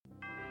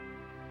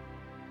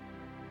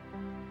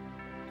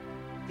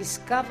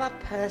Discover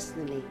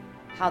personally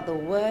how the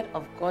Word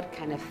of God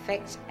can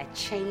affect a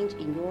change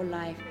in your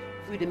life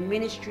through the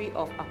ministry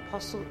of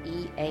Apostle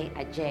E.A.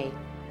 Adjei.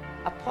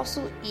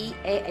 Apostle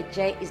E.A.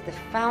 Adjei is the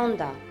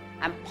founder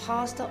and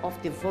pastor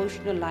of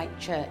Devotional Light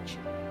Church.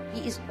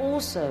 He is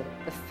also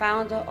the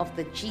founder of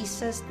the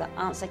Jesus the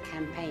Answer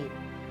campaign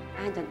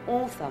and an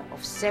author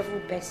of several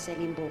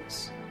best-selling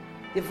books.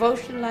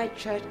 Devotional Light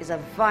Church is a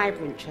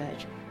vibrant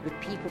church with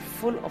people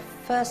full of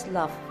first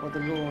love for the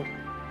Lord.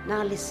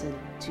 Now listen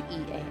to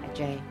E.A.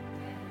 Adjei.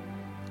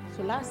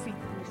 So last week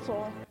we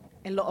saw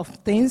a lot of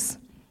things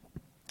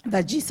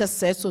that Jesus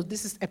said. So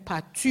this is a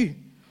part 2.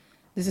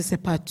 This is a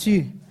part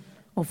 2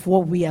 of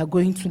what we are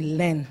going to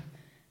learn.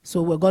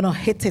 So we're going to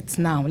hit it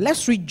now.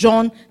 Let's read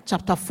John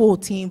chapter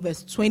 14,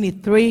 verse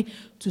 23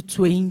 to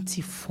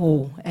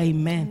 24.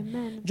 Amen.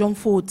 Amen. John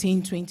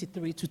 14,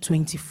 23 to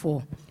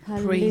 24.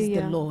 Hallelujah. Praise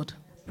the Lord.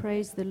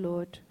 Praise the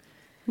Lord.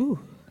 Ooh.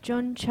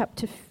 John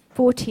chapter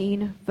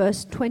 14,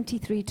 verse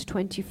 23 to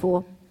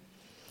 24.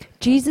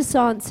 Jesus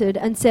answered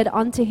and said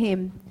unto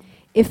him,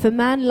 If a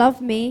man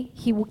love me,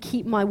 he will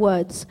keep my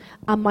words,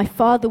 and my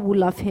Father will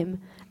love him,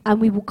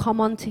 and we will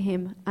come unto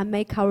him, and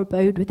make our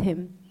abode with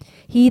him.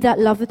 He that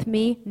loveth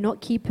me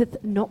not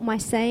keepeth not my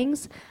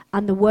sayings,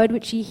 and the word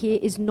which ye hear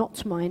is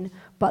not mine,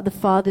 but the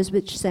Father's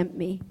which sent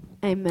me.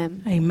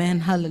 Amen. Amen.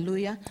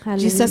 Hallelujah.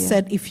 Hallelujah. Jesus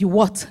said, if you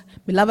what?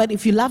 Beloved,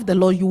 if you love the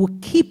Lord, you will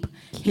keep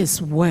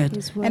his word.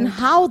 His word. And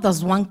how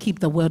does one keep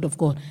the word of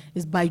God?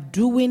 Is by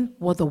doing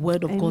what the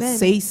word of God Amen.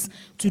 says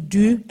to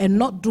do and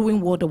not doing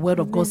what the word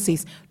of God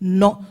says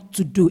not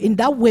to do. In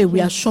that way,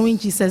 we are showing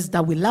Jesus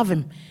that we love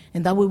him.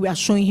 And that way we are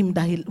showing him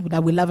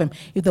that we love him.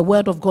 If the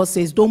word of God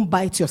says, don't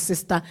bite your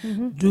sister,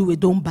 do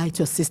it, don't bite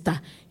your sister,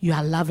 you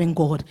are loving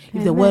God.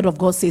 If the word of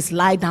God says,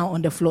 lie down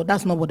on the floor,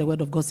 that's not what the word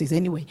of God says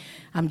anyway.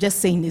 I'm just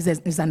saying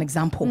it's an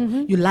example.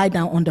 You lie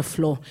down on the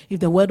floor. If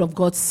the word of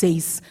God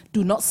says,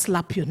 do not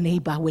slap your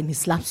neighbor when he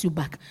slaps you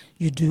back,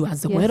 you do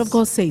as the word of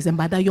God says. And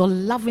by that, you're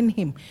loving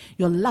him.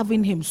 You're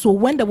loving him. So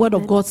when the word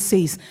of God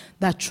says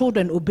that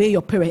children obey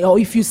your parents, or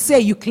if you say,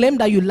 you claim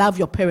that you love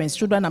your parents,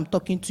 children, I'm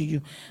talking to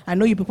you. I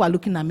know you people are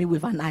looking at me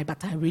with an eye,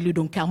 but I really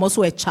don't care. I'm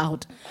also a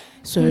child.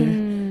 So,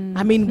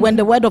 I mean, when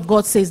the word of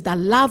God says that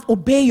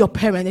obey your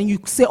parents, and you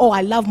say, oh,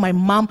 I love my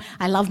mom,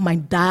 I love my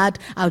dad,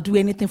 I'll do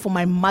anything for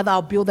my mother,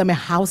 I'll build them a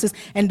houses,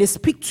 and they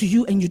speak to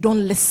you and you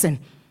don't listen.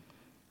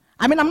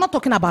 I mean, I'm not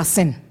talking about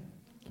sin.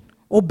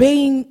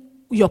 Obeying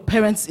your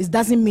parents, it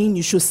doesn't mean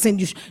you should sin.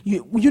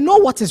 You know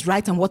what is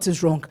right and what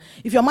is wrong.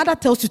 If your mother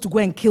tells you to go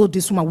and kill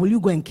this woman, will you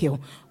go and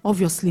kill?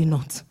 Obviously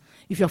not.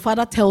 If your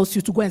father tells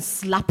you to go and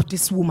slap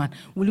this woman,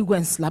 will you go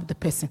and slap the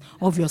person?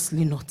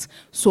 Obviously not.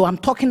 So I'm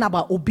talking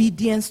about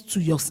obedience to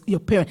your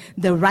parent,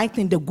 the right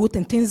thing, the good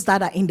thing, things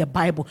that are in the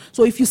Bible.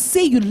 So if you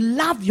say you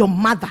love your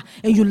mother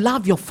and you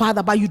love your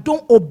father, but you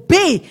don't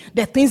obey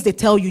the things they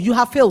tell you, you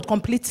have failed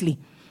completely.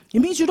 It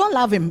means you don't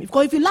love him.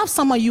 Because if you love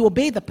someone, you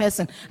obey the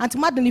person. And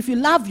imagine if you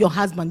love your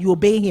husband, you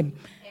obey him.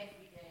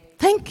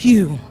 Thank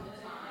you.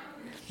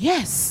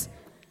 Yes.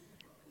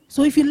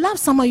 So if you love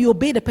someone, you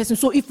obey the person.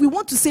 So if we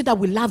want to say that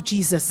we love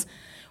Jesus,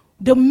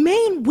 the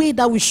main way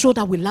that we show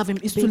that we love him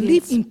is to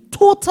live in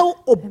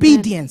total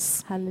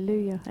obedience.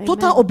 Hallelujah. Amen.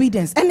 Total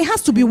obedience. And it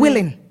has to be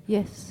willing.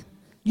 Yes.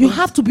 You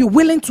have to be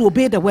willing to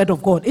obey the word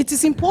of God. It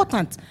is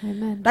important.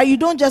 Amen. That you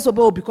don't just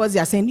obey because they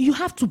are saying. You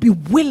have to be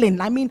willing.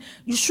 I mean,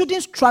 you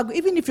shouldn't struggle,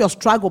 even if you're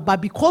struggle,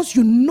 but because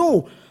you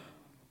know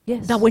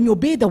that when you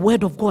obey the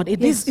word of God,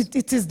 it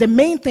is the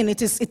main thing.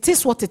 It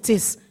is what it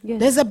is. Yes.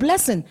 There's a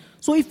blessing.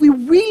 So if we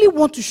really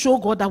want to show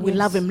God that we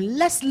love him,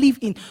 let's live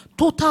in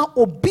total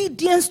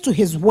obedience to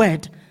his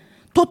word.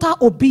 Total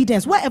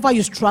obedience. Wherever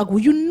you struggle,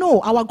 you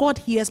know our God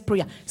hears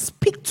prayer.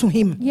 Speak to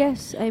him.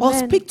 Yes, amen. Or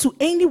speak to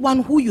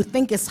anyone who you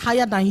think is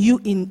higher than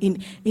you in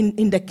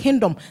the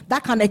kingdom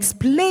that can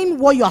explain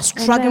what you are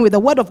struggling with, the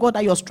word of God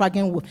that you're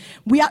struggling with.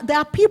 There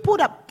are people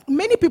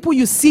many people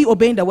you see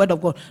obeying the word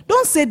of God.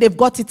 Don't say they've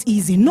got it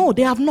easy. No,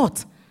 they have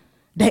not.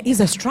 There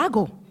is a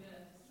struggle.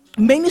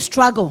 Many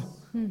struggle.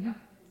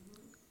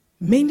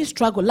 Many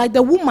struggle. Like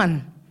the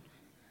woman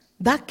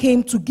that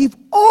came to give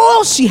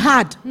all she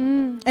had.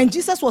 And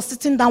Jesus was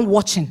sitting down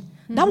watching.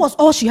 That was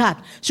all she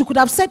had. She could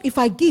have said, if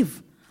I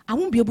give, I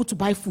won't be able to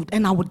buy food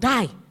and I will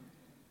die.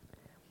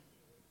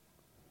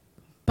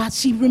 But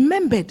she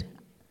remembered.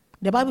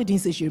 The Bible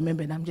didn't say she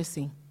remembered, I'm just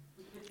saying.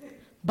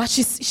 But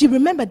she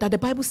remembered that the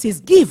Bible says,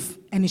 give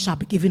and it shall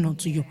be given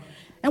unto you.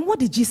 And what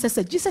did Jesus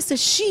say? Jesus said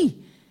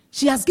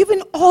she has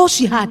given all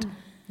she had.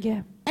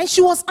 Yeah. And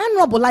she was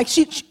honorable. Like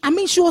she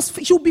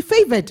will be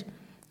favored.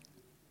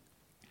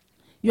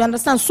 You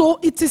understand? So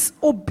it is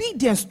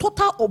obedience,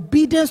 total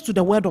obedience to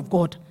the word of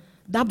God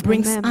that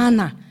brings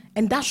honor.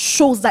 And that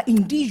shows that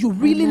indeed you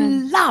really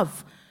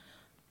love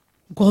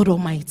God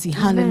Almighty.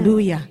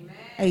 Hallelujah.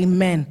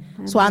 Amen.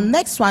 So our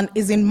next one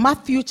is in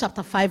Matthew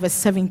chapter 5 verse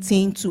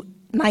 17 to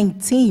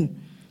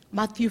 19.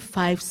 Matthew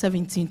 5,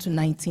 17 to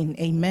 19.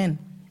 Amen.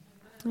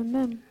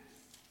 Amen.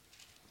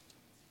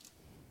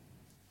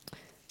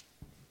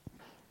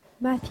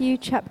 Matthew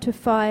chapter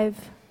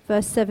 5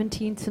 verse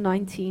 17 to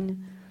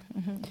 19.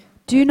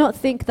 Do not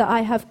think that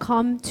I have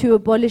come to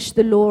abolish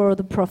the law or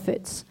the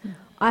prophets.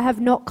 I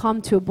have not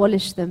come to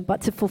abolish them,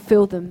 but to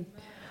fulfill them.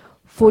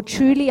 For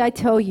truly I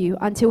tell you,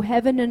 until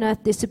heaven and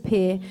earth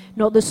disappear,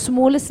 not the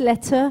smallest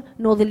letter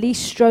nor the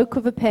least stroke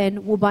of a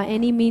pen will by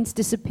any means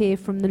disappear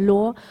from the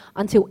law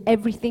until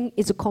everything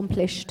is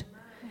accomplished.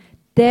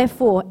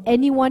 Therefore,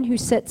 anyone who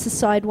sets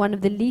aside one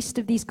of the least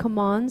of these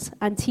commands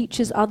and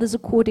teaches others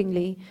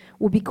accordingly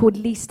will be called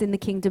least in the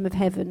kingdom of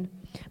heaven.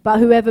 But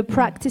whoever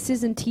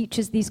practices and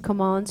teaches these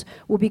commands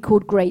will be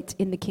called great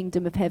in the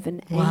kingdom of heaven.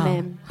 Wow.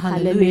 Amen.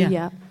 Hallelujah.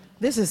 Hallelujah.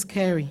 This is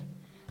scary.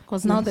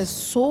 Because now there's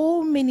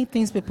so many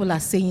things people are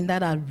saying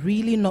that are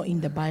really not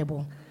in the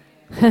Bible.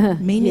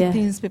 Many Yeah.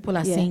 things people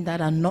are Yeah. saying that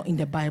are not in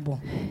the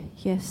Bible.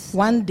 Yes.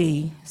 One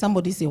day,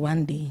 somebody say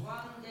one day,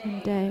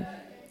 One day.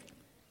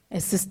 a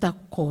sister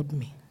called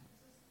me.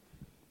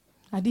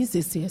 I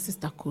didn't say a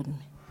sister called me.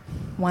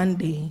 One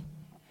day,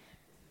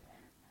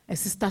 a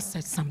sister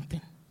said something.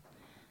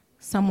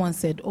 Someone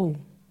said, oh,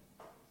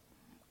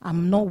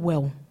 I'm not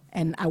well.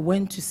 And I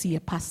went to see a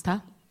pastor.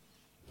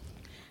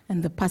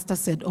 And the pastor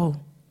said, oh,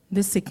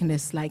 this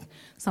sickness, like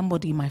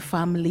somebody in my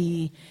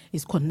family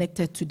is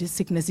connected to this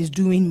sickness, is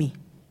doing me.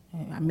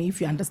 I mean,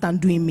 if you understand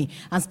doing me.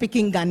 I'm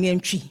speaking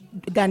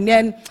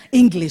Ghanaian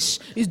English.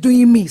 Is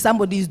doing me.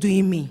 Somebody is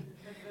doing me.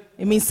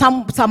 I mean,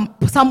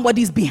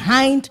 somebody is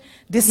behind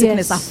this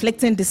sickness, Yes.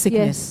 afflicting this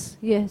sickness.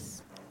 Yes. Yes.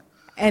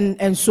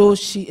 And so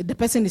the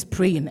person is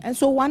praying. And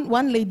so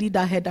one lady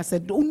that heard that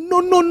said, oh,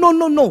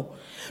 no.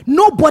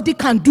 Nobody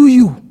can do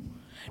you.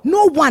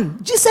 No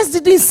one. Jesus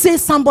didn't say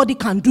somebody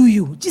can do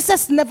you.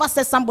 Jesus never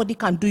said somebody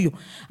can do you.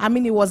 I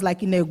mean, it was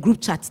like in a group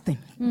chat thing.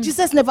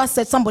 Jesus never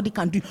said somebody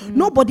can do you.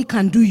 Nobody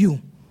can do you.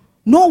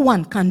 No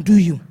one can do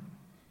you.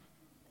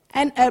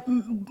 And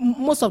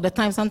most of the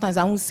time, sometimes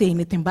I won't say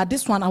anything. But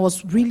this one, I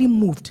was really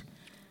moved.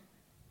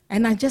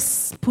 And I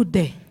just put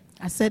there.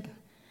 I said,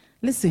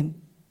 listen,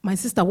 my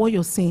sister, what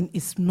you're saying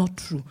is not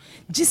true.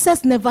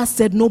 Jesus never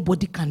said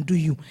nobody can do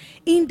you.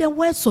 In the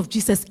words of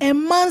Jesus, a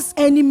man's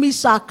enemy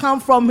shall come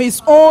from his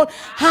own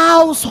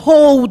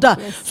household.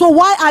 Yes. So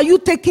why are you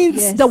taking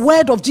Yes. the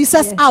word of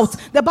Jesus Yes. out?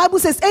 The Bible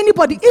says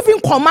anybody,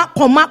 even comma,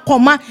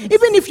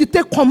 even if you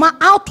take comma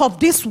out of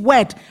this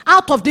word,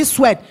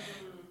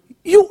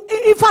 you,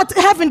 in fact,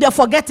 heaven, they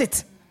forget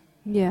it.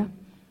 Yeah.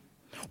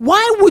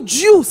 Why would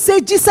you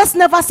say Jesus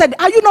never said?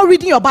 Are you not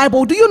reading your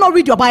Bible? Do you not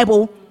read your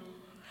Bible?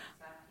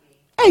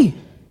 Hey.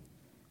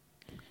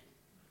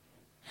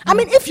 I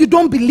mean, if you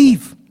don't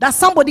believe that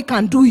somebody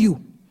can do you,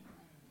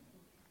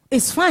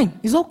 it's fine.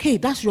 It's okay.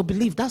 That's your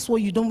belief. That's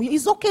what you don't.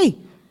 It's okay.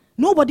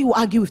 Nobody will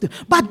argue with you.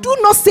 But do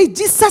not say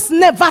Jesus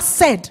never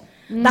said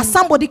that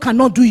somebody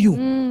cannot do you.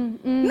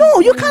 No,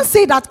 you can't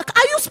say that.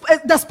 Are you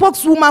the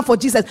spokeswoman for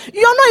Jesus?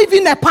 You're not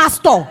even a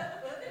pastor.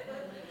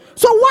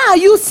 So why are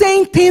you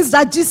saying things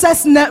that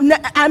Jesus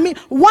I mean,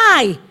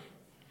 why?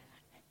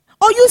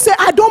 Or you say,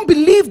 I don't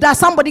believe that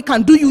somebody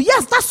can do you.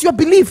 Yes, that's your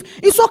belief.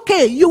 It's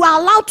okay. You are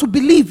allowed to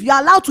believe. You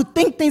are allowed to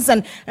think things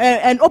and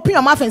open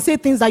your mouth and say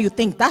things that you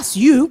think. That's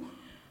you.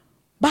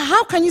 But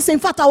how can you say, in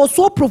fact, I was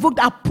so provoked,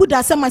 I put that,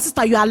 I said, my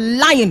sister, you are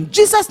lying.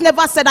 Jesus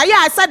never said that. Yeah,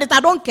 I said it, I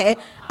don't care.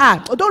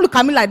 Don't look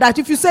at me like that.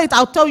 If you say it,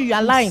 I'll tell you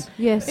are lying.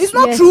 Yes. It's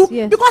not Yes. true.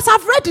 Yes. Because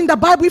I've read in the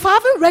Bible. If I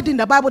haven't read in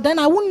the Bible, then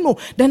I wouldn't know.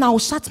 Then I will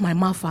shut my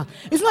mouth out.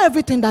 It's not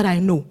everything that I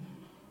know.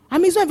 I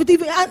mean, it's not everything.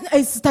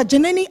 Sister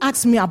Janeni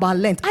asked me about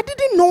Lent. I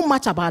didn't know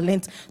much about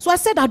Lent. So I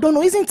said, I don't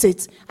know, isn't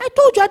it? I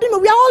told you, I didn't know.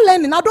 We are all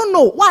learning. I don't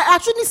know. Why? I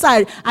shouldn't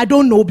say I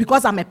don't know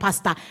because I'm a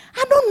pastor.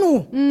 I don't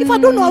know. If I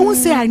don't know, I won't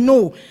say I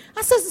know.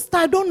 I said, sister,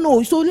 I don't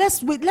know. So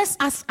let's wait. Let's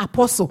ask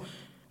Apostle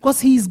because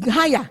he's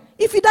higher.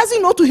 If he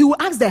doesn't know to, he will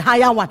ask the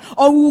higher one.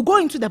 Or we will go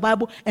into the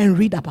Bible and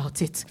read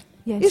about it.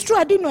 Yes. It's true,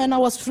 I didn't know and I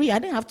was free. I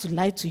didn't have to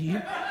lie to you.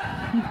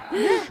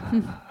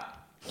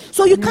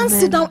 So you can't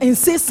sit down and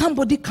say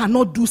somebody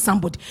cannot do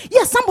somebody.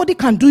 Yes, somebody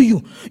can do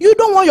you. You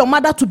don't want your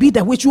mother to be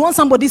the witch. You want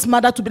somebody's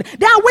mother to be.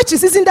 There are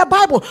witches. It's in the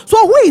Bible.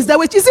 So who is the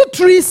witch? Is it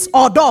trees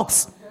or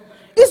dogs?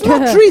 It's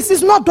not trees.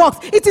 It's not dogs.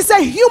 It is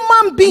a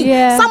human being.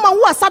 Yeah. Someone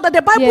who has said that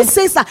the Bible Yes.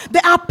 says that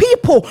there are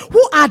people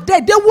who are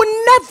dead. They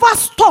will never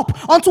stop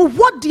until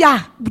what they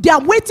are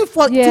waiting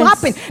for to Yes.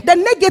 happen. The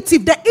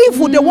negative, the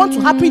evil they want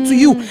to happen to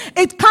you,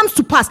 it comes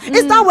to pass.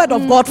 Is that word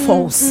of God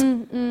false?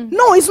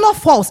 No, it's not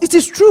false. It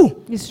is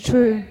true. It's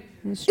true.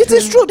 It's It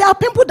is true. There are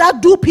people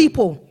that do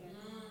people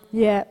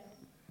Yeah.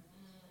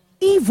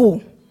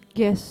 evil.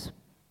 Yes.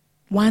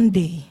 One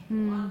day.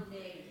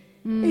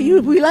 Hey,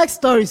 we like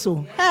stories,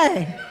 so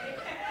hey.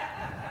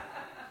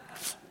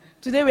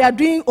 Today we are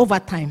doing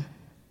overtime,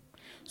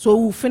 so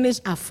we'll finish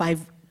at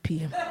 5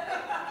 p.m.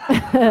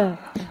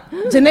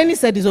 Janeni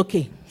said it's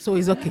okay, so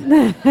it's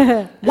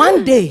okay.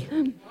 One day,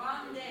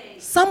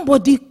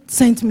 somebody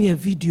sent me a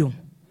video.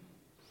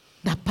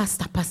 That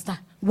pastor,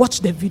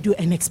 watch the video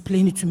and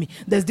explain it to me.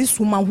 There's this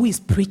woman who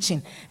is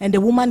preaching, and the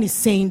woman is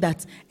saying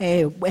that,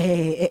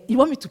 you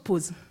want me to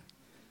pose?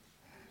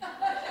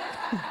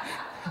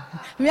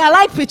 I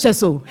like pictures,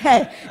 so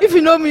hey, if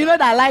you know me, you know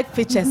that I like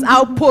pictures.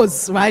 I'll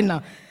pose right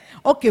now.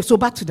 Okay, so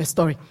back to the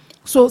story.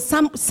 So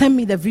some sent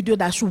me the video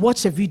that I should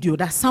watch a video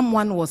that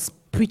someone was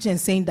preaching and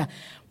saying that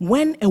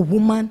when a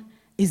woman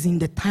is in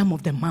the time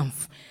of the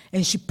month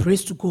and she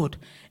prays to God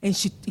and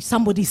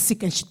somebody is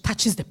sick and she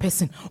touches the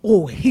person,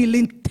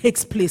 healing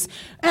takes place.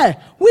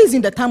 Who is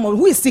in the time of,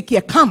 who is sick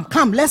here? Come,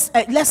 let's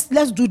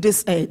do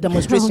this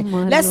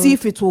demonstration. Let's see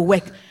if it will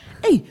work.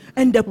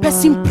 And the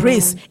person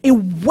prays, it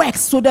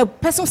works. So the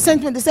person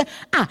sent me, they say,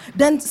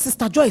 then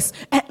Sister Joyce,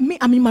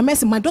 my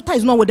message, my daughter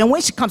is not well. Then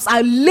when she comes,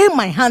 I lay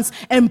my hands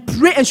and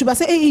pray, and she will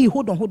say, hey,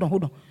 hold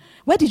on.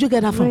 Where did you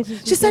get that from?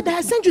 She said,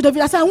 I sent you the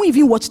video. I said, I won't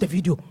even watch the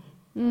video.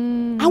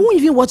 I won't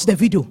even watch the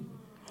video.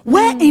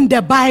 Where in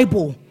the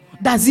Bible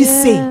does it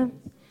say?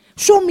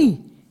 Show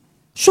me.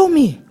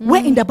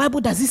 Where in the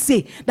Bible does it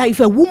say that if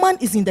a woman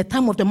is in the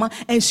time of the month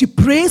and she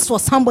prays for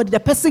somebody, the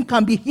person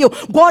can be healed?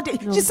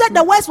 She said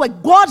the words were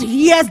God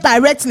hears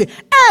directly.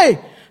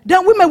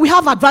 Then women, we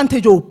have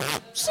advantage. And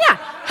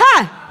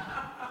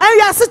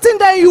you are sitting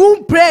there, you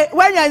won't pray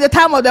when you're in the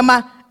time of the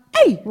month.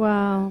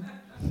 Wow.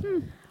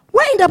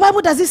 Where in the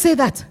Bible does it say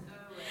that?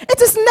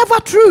 It is never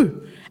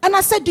true. And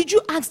I said, did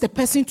you ask the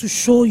person to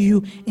show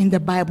you in the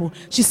Bible?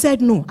 She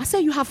said, no. I said,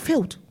 you have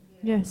failed.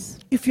 Yes.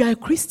 If you are a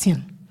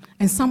Christian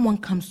and someone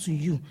comes to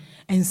you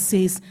and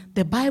says,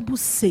 the Bible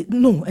says,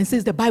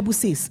 the Bible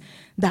says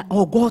that,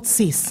 or God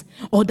says,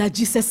 or that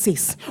Jesus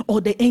says,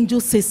 or the angel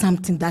says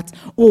something that,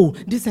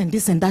 this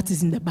and that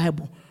is in the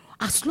Bible.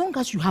 As long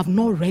as you have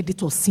not read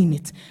it or seen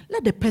it,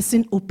 let the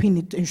person open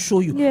it and show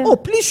you. Yeah.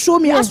 Please show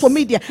me. As for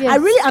me, dear, I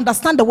really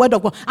understand the word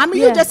of God.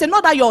 You just say,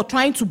 not that you're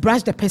trying to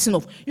brush the person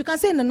off. You can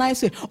say in a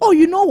nice way,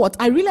 you know what?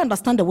 I really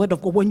understand the word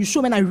of God. When you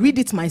show me and I read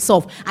it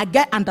myself, I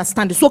get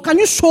understanding. So can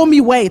you show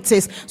me where it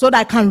is so that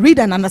I can read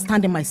and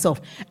understand it myself?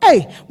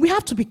 We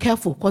have to be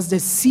careful because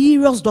there's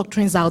serious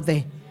doctrines out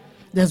there.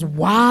 There's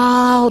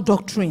wild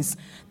doctrines.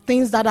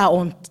 Things that are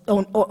on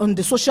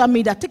the social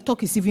media.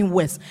 TikTok is even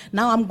worse.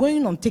 Now I'm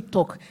going on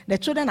TikTok. The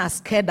children are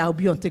scared I'll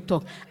be on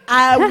TikTok.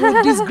 I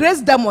will disgrace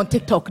them on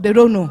TikTok. They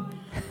don't know.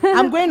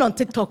 I'm going on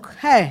TikTok.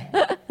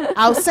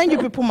 I'll send you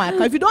people my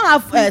account. If you don't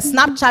have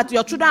Snapchat,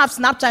 your children have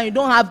Snapchat and you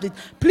don't have it,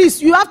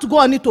 please, you have to go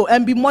on it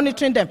and be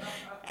monitoring them.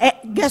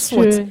 Guess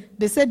what?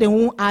 They said they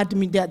won't add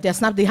me their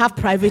Snap. They have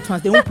private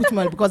ones. They won't put me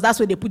on because that's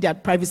where they put their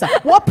private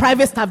stuff. What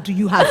private stuff do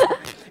you have?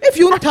 If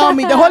you tell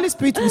me, the Holy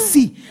Spirit will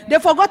see.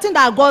 They've forgotten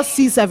that God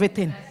sees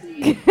everything.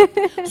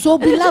 So,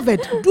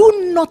 beloved,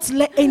 do not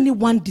let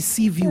anyone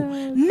deceive you.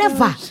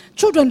 Never.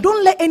 Children,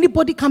 don't let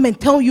anybody come and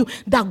tell you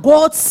that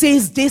God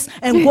says this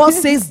and God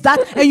says that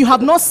and you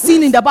have not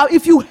seen in the Bible.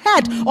 If you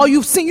heard or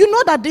you've seen, you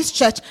know that this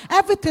church,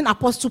 everything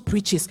Apostle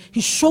preaches,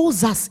 he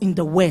shows us in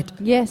the word.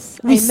 Yes.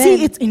 We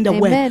see it in the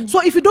word.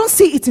 So if you don't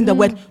see it in the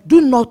word,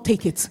 do not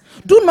take it.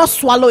 Do not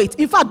swallow it.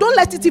 In fact, don't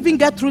let it even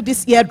get through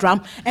this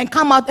eardrum and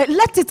come out.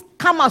 Let it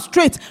come out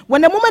straight.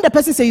 When the moment the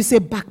person says, you say,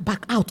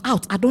 back out.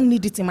 I don't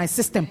need it in my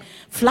system.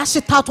 Flash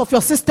it out of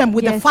your system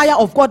with the fire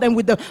of God and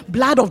with the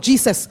blood of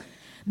Jesus.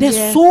 There's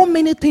so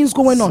many things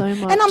going on.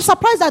 And I'm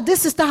surprised that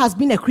this sister has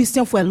been a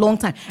Christian for a long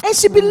time. And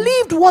she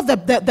believed what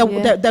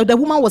the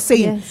woman was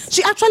saying. Yes.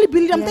 She actually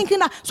believed. I'm thinking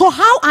that, so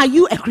how are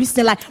you a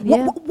Christian? Like,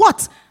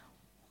 what?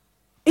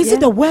 Is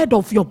it the word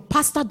of your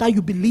pastor that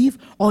you believe,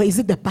 or is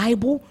it the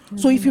Bible?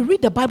 So if you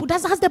read the Bible,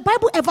 has the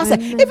Bible ever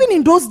said? Even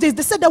in those days,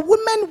 they said that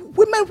women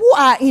who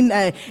are in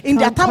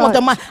their time of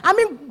the month,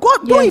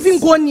 God don't even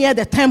go near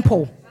the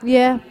temple.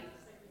 Yeah.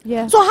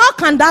 So how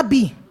can that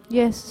be?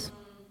 Yes.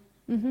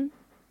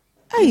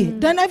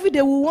 Then every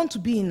day we want to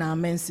be in our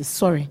menses.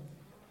 Sorry.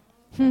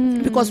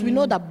 Because we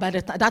know that by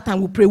that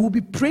time we'll be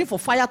praying for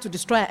fire to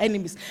destroy our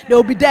enemies. They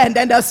will be there, and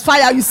then there's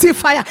fire. You see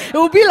fire. It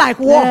will be like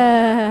war.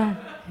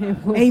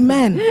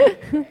 Amen.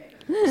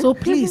 So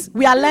please,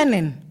 we are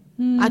learning.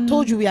 I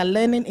told you we are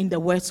learning in the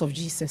words of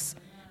Jesus.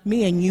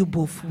 Me and you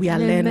both, we are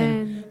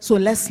learning. So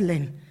let's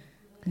learn.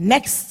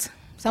 Next.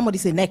 Somebody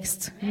say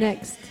next.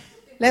 Next.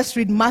 Let's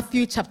read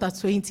Matthew chapter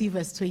 20,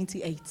 verse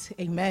 28.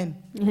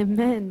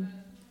 Amen.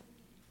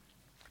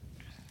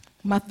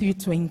 Matthew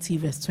 20,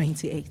 verse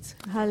 28.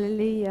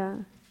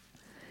 Hallelujah.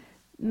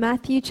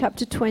 Matthew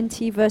chapter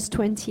 20, verse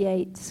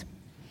 28.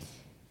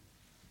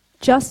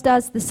 Just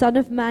as the Son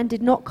of Man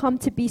did not come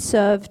to be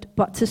served,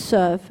 but to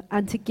serve,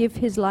 and to give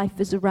his life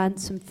as a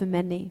ransom for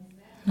many.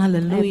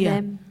 Hallelujah.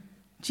 Amen.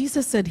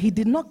 Jesus said he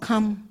did not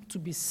come to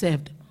be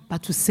served,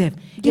 but to serve.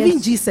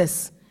 Even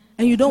Jesus,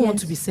 and you don't want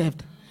to be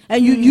served.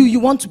 And you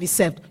want to be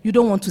served. You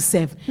don't want to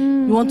serve.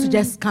 You want to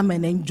just come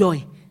and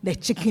enjoy the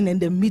chicken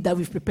and the meat that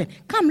we've prepared.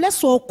 Come,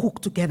 let's all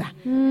cook together.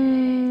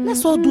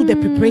 Let's all do the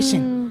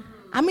preparation.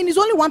 It's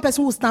only one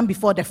person who will stand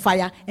before the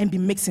fire and be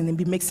mixing.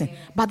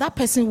 But that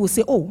person will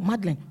say,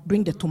 Madeleine,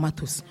 bring the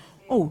tomatoes.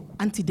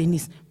 Auntie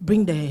Denise,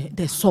 bring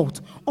the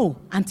salt.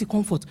 Auntie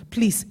Comfort,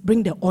 please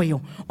bring the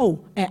oil.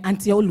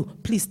 Auntie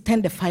Olu, please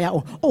turn the fire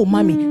on.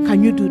 Mommy,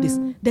 can you do this?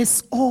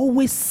 There's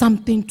always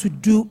something to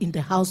do in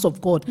the house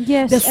of God.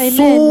 Yes, there's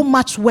so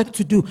much work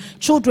to do.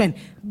 Children,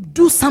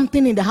 do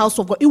something in the house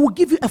of God. It will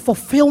give you a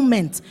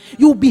fulfillment.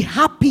 You'll be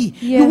happy. happy.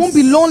 You won't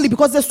be Yes. lonely,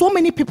 because there's so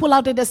many people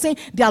out there that saying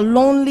they are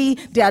lonely.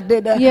 They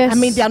Yes. I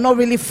mean, they are not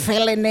really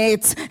feeling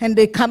it, and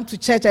they come to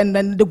church and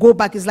then they go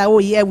back. It's like, oh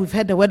yeah, we've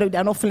heard the word. They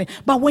are not feeling.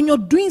 But when you're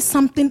doing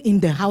something in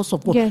the house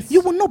of God, Yes.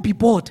 you will not be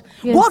bored.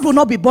 Yes. God will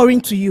not be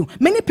boring to you.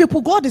 Many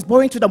people, God is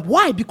boring to them.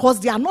 Why? Because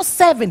they are not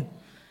serving.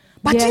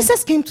 But Yeah.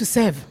 Jesus came to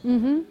serve.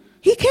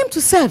 He came to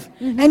serve.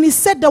 And he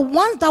said the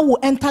ones that will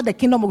enter the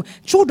kingdom of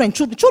children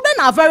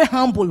are very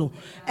humble.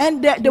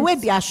 And the way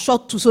they are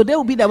short too, so they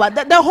will be the one.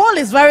 The hole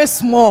is very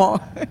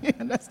small. You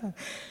understand?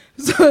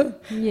 So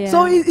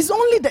it's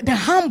only the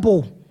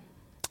humble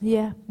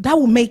Yeah. that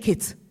will make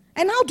it.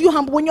 And how do you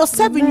humble? When you're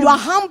serving, you are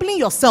humbling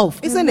yourself,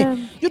 isn't it?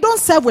 You don't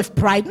serve with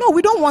pride. No,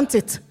 we don't want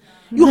it.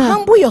 You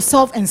humble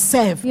yourself and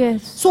serve.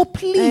 Yes. So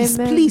please,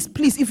 Amen.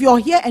 please, if you're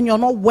here and you're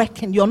not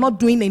working, you're not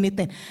doing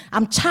anything,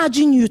 I'm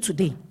charging you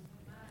today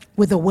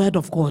with the word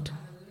of God.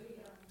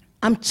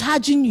 I'm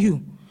charging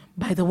you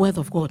by the word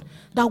of God.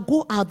 Now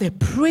go out there,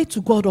 pray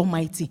to God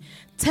Almighty.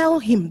 Tell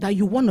him that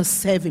you want to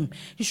serve him.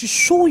 He should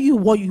show you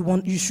what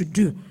you should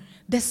do.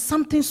 There's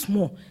something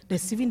small.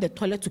 There's even the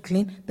toilet to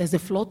clean. There's the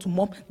floor to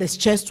mop. There's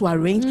chairs to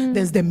arrange.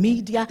 There's the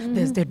media.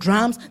 There's the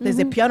drums. There's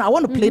the piano. I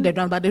want to play the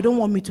drums, but they don't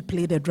want me to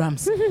play the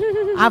drums.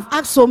 I've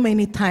asked so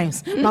many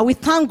times. But we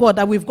thank God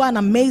that we've got an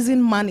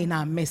amazing man in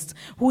our midst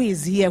who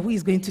is here, who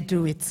is going to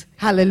do it.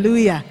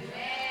 Hallelujah.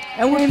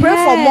 And we pray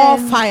for more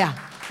fire.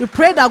 We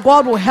pray that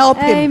God will help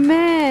him.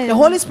 Amen. The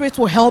Holy Spirit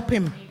will help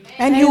him.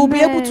 And he will be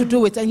able to Amen.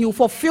 do it. And he will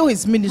fulfill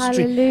his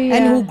ministry. Hallelujah.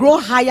 And he will grow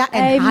higher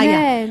and higher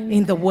Amen.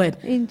 in the word.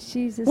 In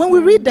Jesus' When we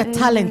name. read the Amen.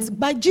 talents,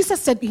 but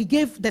Jesus said he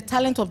gave the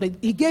talent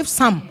he gave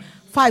some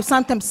 5,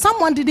 sometimes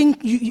someone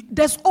didn't.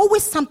 There's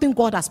always something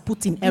God has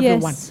put in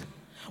everyone. Yes.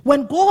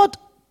 When God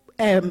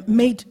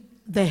made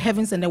the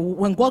heavens and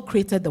when God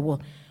created the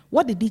world,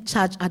 what did he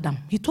charge Adam?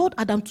 He told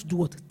Adam to do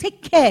what?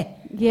 Take care.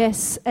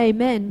 Yes.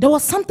 Amen. There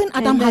was something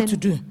Adam Amen. had to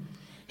do.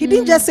 He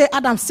didn't just say,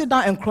 Adam, sit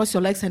down and cross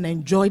your legs and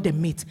enjoy the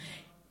meat.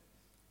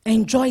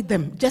 Enjoy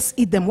them. Just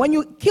eat them. When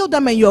you kill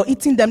them and you're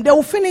eating them, they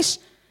will finish.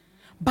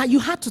 But you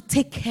had to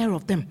take care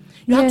of them.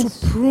 You had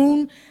Yes. to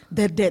prune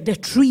the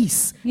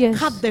trees. Yes.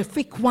 Cut the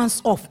fake ones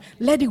off.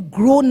 Let it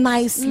grow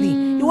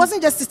nicely. It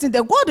wasn't just sitting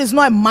there. God is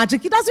not a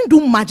magic. He doesn't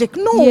do magic.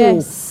 No.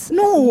 Yes.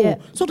 No. Yeah.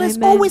 So there's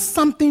Amen. always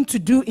something to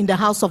do in the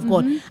house of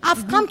God.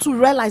 I've come to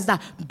realize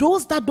that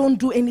those that don't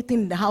do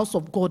anything in the house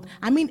of God,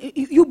 I mean,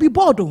 you'll be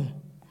bored.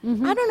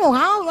 I don't know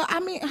how. I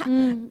mean,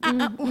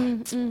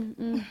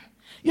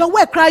 your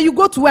work cry, you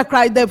go to work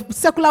cry, the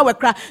secular work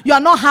cry, you are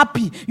not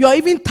happy, you're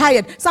even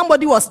tired.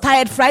 Somebody was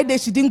tired Friday,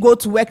 she didn't go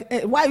to work.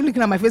 Why are you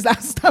looking at my face?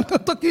 I'm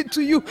not talking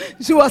to you.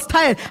 She was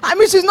tired. I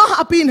mean, she's not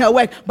happy in her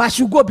work, but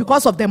she'll go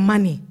because of the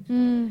money.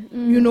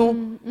 You know.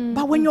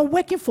 But when you're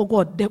working for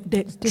God,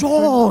 the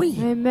joy,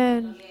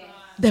 Amen.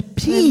 the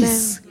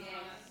peace,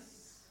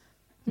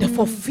 the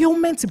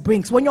fulfillment it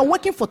brings. When you're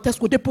working for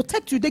Tesco, they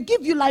protect you, they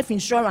give you life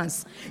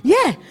insurance.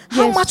 Yeah.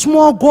 How Yes. much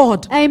more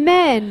God?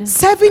 Amen.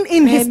 Serving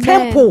in his Amen.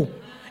 temple.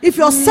 If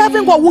you're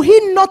serving God, will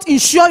he not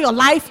insure your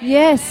life?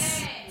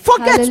 Yes. Don't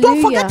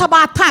Hallelujah. forget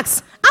about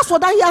tax. As for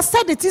that, he has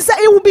said it. He said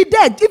it will be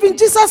dead. Even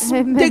Jesus,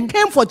 Amen. they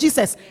came for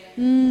Jesus.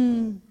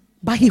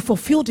 But he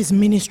fulfilled his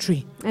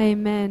ministry.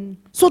 Amen.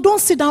 So don't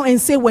sit down and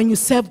say when you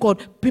serve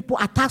God,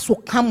 attacks will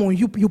come on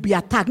you, you'll be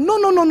attacked.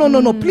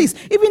 No, please.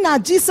 Even now,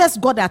 Jesus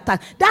got the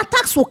attack. The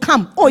attacks will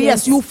come. Oh, yes,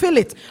 Yes. you'll feel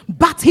it.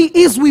 But he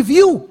is with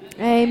you.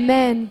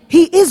 Amen.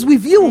 He is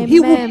with you. He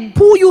will Amen.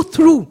 pull you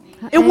through.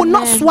 It will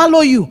not Amen.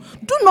 swallow you.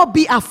 Do not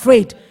be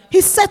afraid.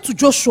 He said to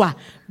Joshua,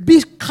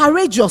 be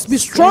courageous, be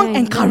strong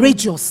and Amen.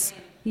 courageous.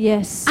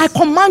 Yes. I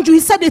command you. He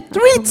said it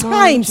 3 command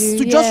times you.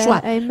 to Yeah,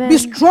 Joshua. amen. Be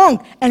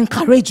strong and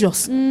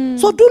courageous.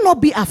 So do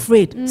not be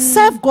afraid.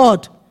 Serve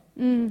God.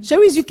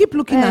 Cherise, you keep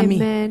looking at me.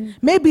 Amen.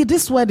 Maybe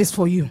this word is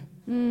for you.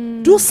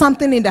 Do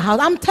something in the house.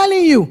 I'm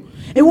telling you,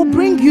 it will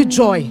bring you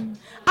joy.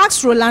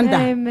 Ask Rolanda.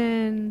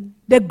 Amen.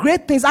 The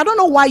great things. I don't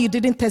know why you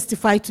didn't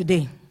testify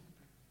today.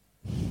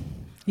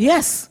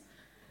 Yes,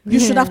 you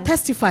should have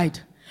testified.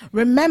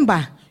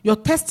 Remember, your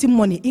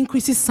testimony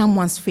increases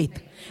someone's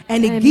faith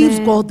and it gives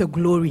God the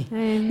glory.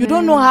 You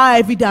don't know how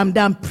every day I'm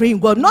done praying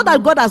God. Not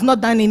that God has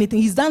not done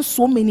anything, he's done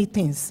so many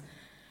things.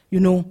 You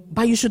know,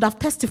 but you should have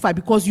testified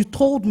because you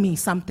told me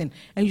something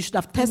and you should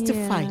have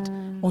testified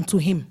unto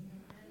him.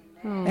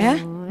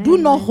 Do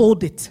not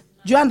hold it.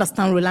 Do you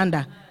understand,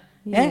 Rolanda?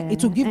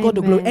 It will give God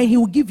the glory and he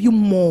will give you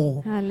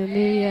more.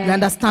 Hallelujah. You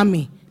understand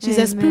me? She's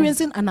Amen.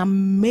 experiencing an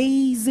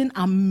amazing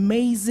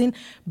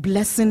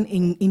blessing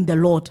in the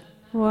Lord.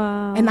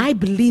 Wow. And I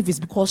believe it's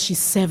because she's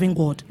serving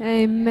God.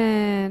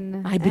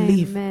 Amen. I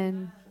believe.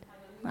 Amen.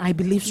 I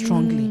believe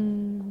strongly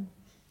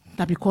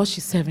that because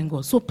she's serving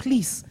God. So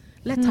please,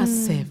 let us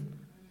serve.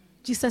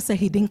 Jesus said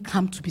he didn't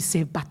come to be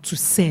saved, but to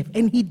serve.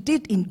 And he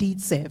did indeed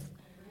serve.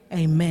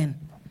 Amen.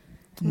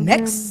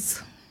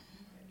 Next,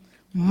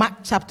 Mark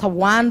chapter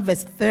 1,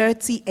 verse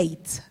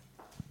 38.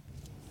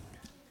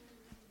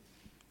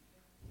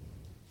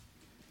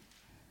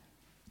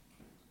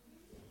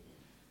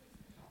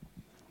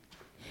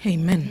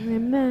 Amen.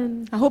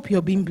 Amen. I hope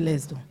you're being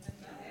blessed. Though.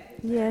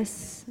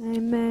 Yes.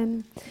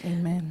 Amen.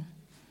 Amen.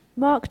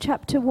 Mark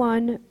chapter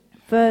 1,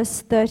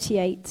 verse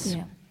 38.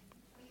 Yeah.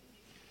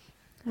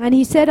 And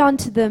he said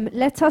unto them,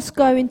 Let us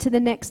go into the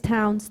next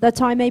towns,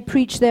 that I may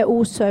preach there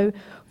also,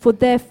 for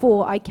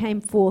therefore I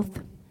came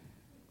forth.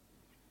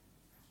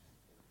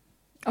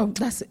 Oh,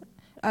 that's it.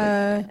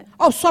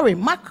 Sorry,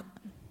 Mark.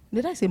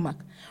 Did I say Mark?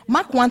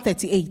 Mark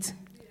 1:38.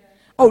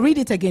 Oh, read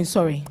it again,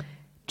 sorry.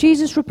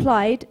 Jesus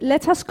replied,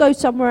 Let us go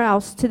somewhere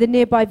else to the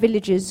nearby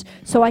villages,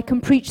 so I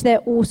can preach there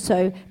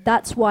also.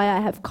 That's why I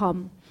have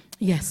come.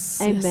 Yes,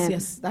 Amen.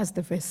 yes, that's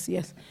the verse,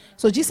 yes.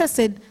 So Jesus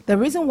said the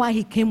reason why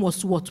he came was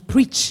to what?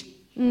 Preach.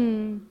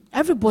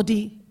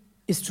 Everybody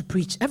is to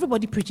preach.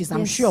 Everybody preaches,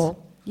 I'm Yes. sure.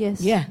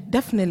 Yes. Yeah,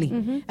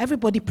 definitely.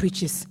 Everybody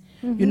preaches.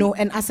 You know,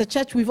 and as a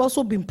church, we've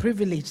also been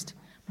privileged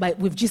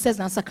with Jesus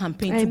Answer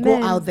Campaign to go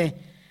Amen. out there.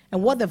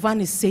 And what the van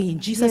is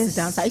saying, Jesus is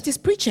the Yes. answer. It is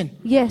preaching.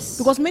 Yes.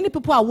 Because many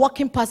people are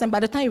walking past, and by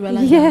the time you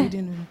realize, Yeah. they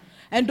didn't know.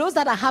 And those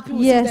that are happy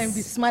will Yes. sit there and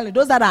be smiling.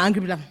 Those that are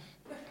angry, be like,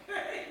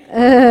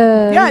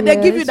 yeah, they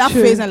give you it's that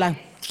true. face and like,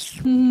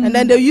 and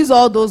then they use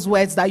all those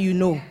words that you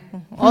know,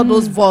 all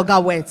those vulgar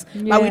words,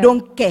 but we Yeah.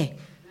 don't care.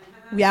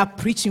 We are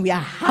preaching, we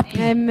are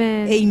happy.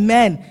 Amen.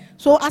 Amen.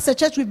 So as a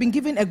church, we've been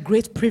given a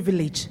great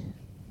privilege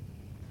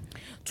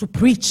to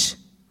preach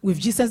with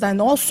Jesus, and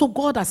also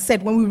God has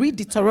said, when we read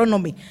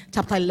Deuteronomy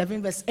chapter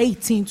 11, verse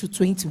 18 to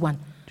 21,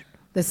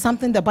 there's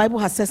something, the Bible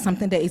has said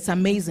something that it's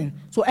amazing.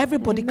 So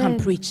everybody Amen.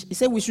 can preach. He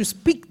said we should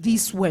speak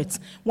these words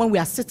when we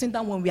are sitting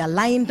down, when we are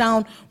lying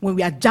down, when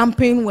we are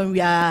jumping, when we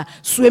are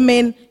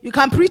swimming. You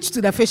can preach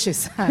to the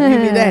fishes. You'll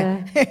be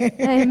there.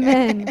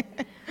 Amen.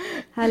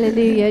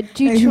 Hallelujah.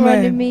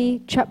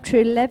 Deuteronomy chapter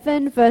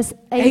 11, verse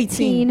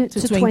 18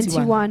 to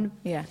 21.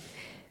 Yeah.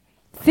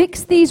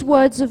 Fix these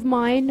words of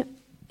mine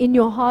in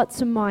your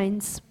hearts and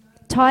minds.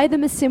 Tie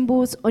them as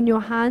symbols on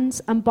your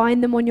hands and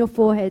bind them on your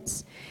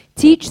foreheads.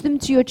 Teach them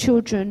to your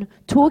children,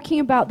 talking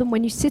about them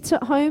when you sit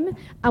at home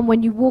and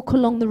when you walk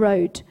along the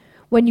road,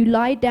 when you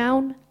lie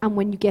down and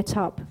when you get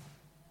up.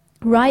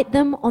 Write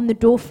them on the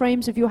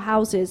doorframes of your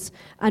houses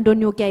and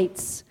on your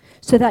gates,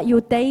 so that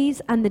your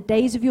days and the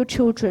days of your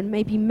children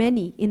may be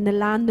many in the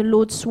land the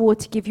Lord swore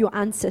to give your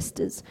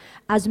ancestors,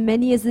 as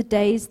many as the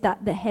days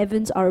that the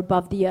heavens are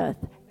above the earth.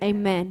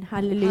 Amen.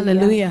 Hallelujah.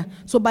 Hallelujah.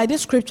 So by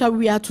this scripture,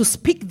 we are to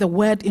speak the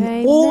word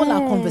in all our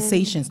Amen.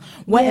 conversations,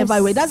 wherever.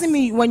 Yes. It doesn't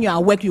mean when you're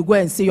at work, you go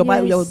and say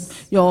Yes.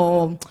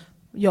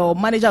 your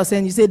manager is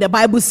saying, you say the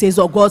Bible says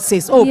or God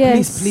says. Oh,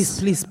 Yes.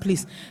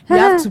 please. You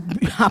have to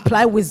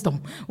apply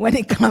wisdom when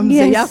it comes.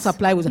 Yes. You have to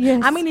apply wisdom.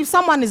 Yes. I mean, if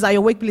someone is at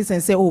your workplace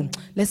and say, oh,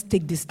 let's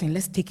take this thing,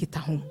 let's take it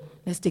at home,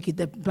 let's take it,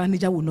 the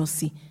manager will not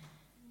see.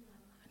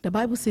 The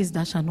Bible says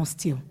thou shalt not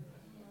steal.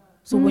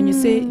 So when you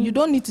say, you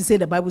don't need to say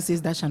the Bible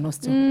says thou shalt not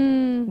steal.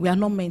 We are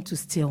not meant to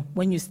steal.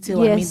 When you steal,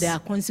 I mean, Yes. there are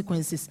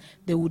consequences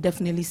they will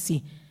definitely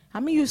see. I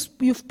mean,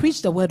 you've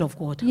preached the word of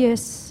God.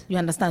 Yes. You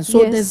understand?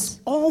 So Yes.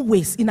 there's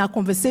always in our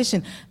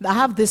conversation, I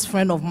have this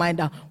friend of mine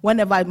that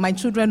whenever my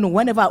children know,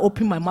 whenever I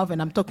open my mouth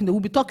and I'm talking, they will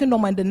be talking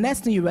normal, and the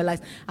next thing you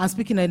realize, I'm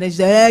speaking and they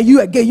say,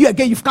 you again,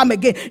 you've come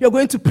again, you're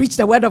going to preach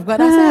the word of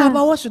God. I say,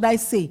 but what should I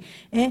say?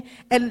 And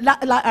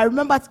I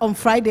remember on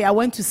Friday, I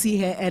went to see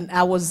her and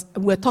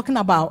we were talking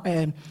about,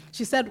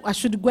 she said, I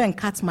should go and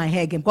cut my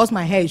hair again because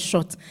my hair is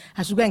short.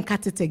 I should go and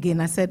cut it again.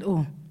 I said,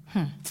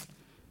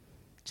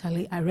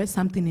 Charlie, I read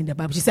something in the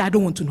Bible. She said, I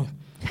don't want to know.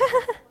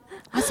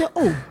 I said,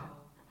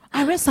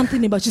 I read something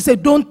in the Bible. She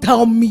said, don't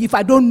tell me. If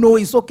I don't know,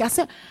 it's okay. I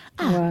said,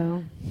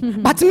 Wow.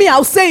 but me,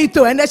 I'll say it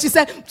too. And then she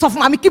said, so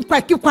mommy, keep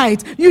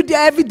quiet. You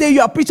there every day,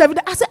 you are preaching every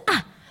day. I said,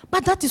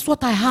 but that is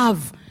what I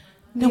have.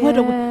 The word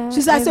of God.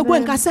 She said, I said, go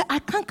and I said, I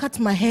can't cut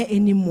my hair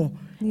anymore.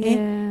 Yeah.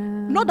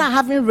 Not that I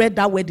haven't read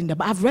that word in the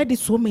Bible. I've read it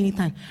so many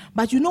times.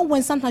 But you know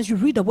when sometimes you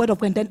read the word of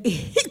God and then it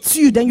hits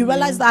you, then you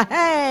realize that,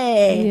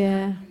 hey.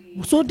 Yeah.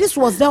 So this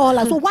was there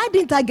all. So why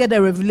didn't I get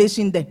a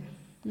revelation then?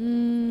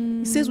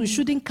 He says we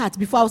shouldn't cut.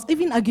 Before I was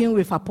even arguing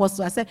with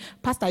Apostle, I said,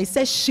 Pastor, he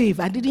said shave.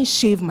 I didn't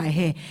shave my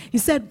hair. He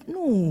said,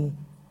 no,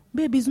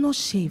 baby, it's not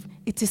shave.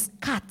 It is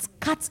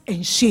cut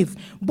and shave.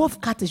 Both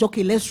cut is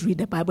okay. Let's read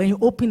the Bible. When you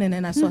open and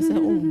then I saw, I said,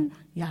 oh,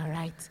 yeah,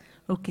 right.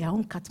 Okay, I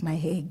won't cut my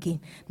hair again.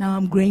 Now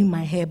I'm growing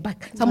my hair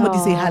back. Somebody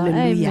say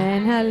hallelujah.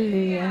 Amen.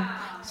 Hallelujah.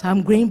 So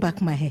I'm growing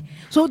back my hair.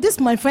 So this,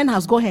 my friend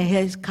has got her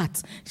hair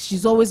cut.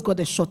 She's always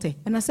got a short hair.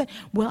 And I said,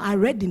 well, I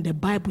read in the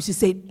Bible. She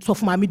said, so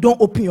for mommy, don't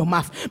open your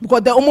mouth.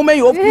 Because the moment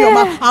you open your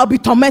mouth, I'll be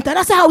tormented. And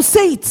I said, I'll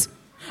say it.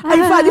 And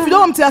in fact, if you don't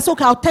want me to, I said,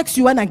 okay, I'll text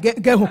you when I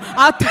get home.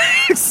 I'll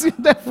text you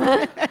the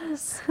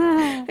verse.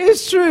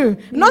 It's true.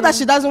 Not that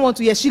she doesn't want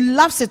to hear. She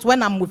loves it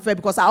when I'm with her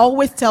because I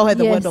always tell her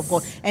the word of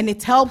God. And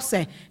it helps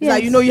her. It's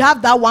like, you know, you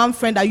have that one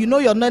friend that you know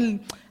you're not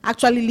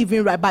actually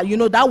living right, but you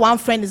know that one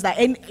friend is that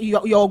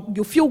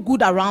you feel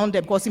good around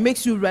them because it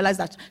makes you realize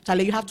that,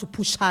 Charlie, you have to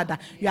push harder.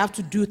 You have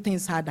to do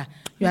things harder.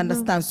 You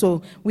understand?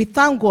 So we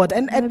thank God.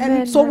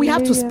 And so we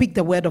have to speak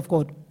the word of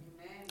God.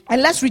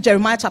 And let's read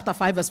Jeremiah chapter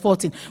 5 verse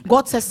 14.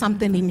 God says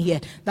something in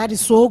here that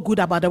is so good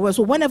about the word.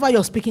 So whenever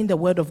you're speaking the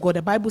word of God,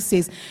 the Bible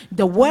says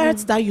the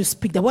words that you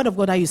speak, the word of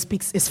God that you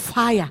speak is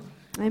fire.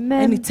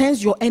 Amen. And it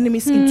turns your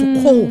enemies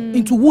into coal,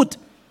 into wood.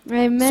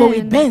 Amen. So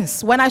it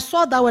bends. When I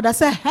saw that word, I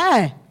said,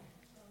 hey,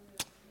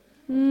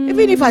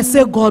 even if I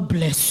say God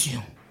bless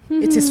you,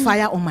 it is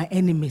fire on my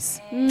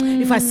enemies.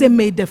 If I say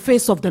may the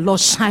face of the Lord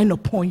shine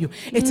upon you,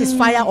 it is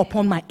fire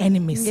upon my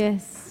enemies.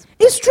 Yes.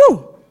 It's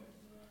true.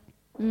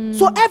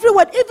 So every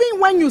word, even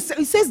when you say,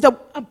 it says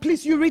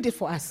please you read it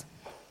for us.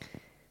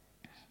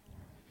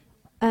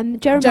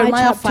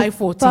 Jeremiah chapter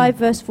 5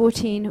 verse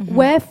 14.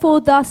 Wherefore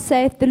thus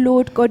saith the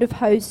Lord God of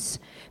hosts,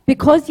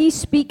 because ye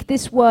speak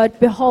this word,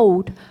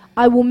 behold,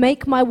 I will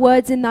make my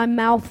words in thy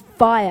mouth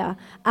fire,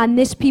 and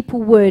this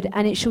people wood,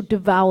 and it shall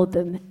devour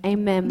them.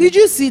 Amen. Did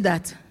you see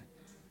that?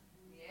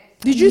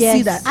 Did you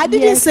see that? I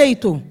didn't say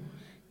it too.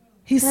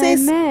 He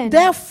says,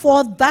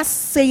 therefore thus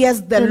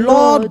says the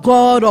Lord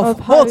God of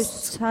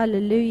hosts.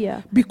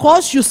 Hallelujah.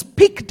 Because you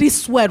speak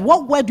this word.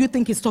 What word do you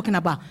think he's talking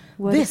about?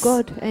 Word of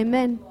God.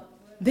 Amen.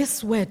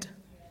 This word.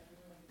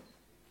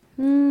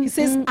 He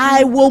says,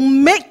 I will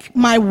make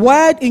my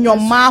word in your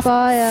mouth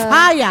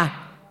fire.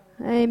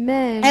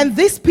 Amen. And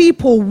these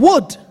people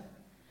would,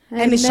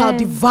 and it shall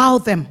devour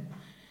them.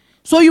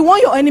 So you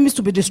want your enemies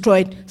to be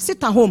destroyed?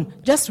 Sit at home.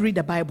 Just read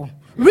the Bible.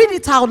 Read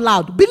it out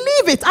loud.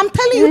 Believe it. I'm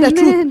telling you the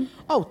truth.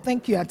 Oh,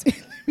 thank you, Auntie.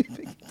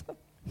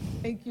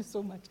 Thank you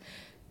so much.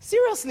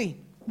 Seriously,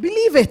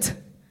 believe it.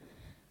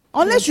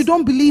 Unless you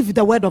don't believe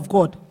the word of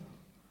God.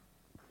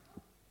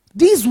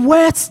 These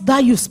words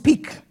that you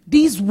speak,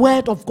 these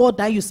word of God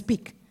that you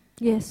speak.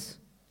 Yes.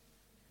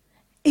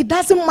 It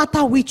doesn't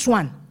matter which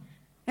one.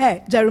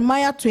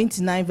 Jeremiah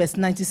 29 verse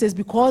 90 says,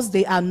 because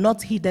they are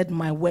not heeded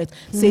my word,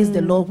 says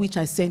the Lord which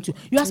I sent you.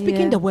 You are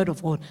speaking the word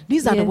of God.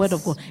 These are the word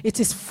of God. It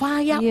is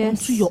fire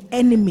unto your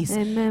enemies.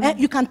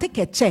 You can take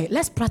a chair.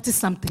 Let's practice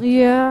something.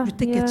 Yeah. You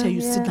take a chair, you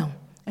sit down,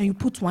 and you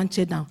put one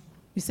chair down.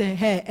 You say,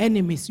 hey,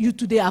 enemies, you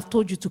today I've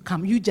told you to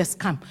come. You just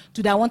come.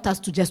 Today I want us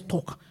to just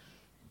talk.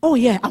 Oh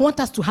yeah, I want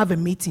us to have a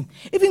meeting.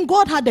 Even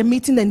God had a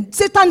meeting and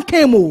Satan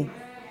came. Oh.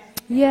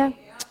 Yeah.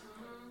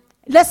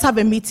 Let's have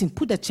a meeting.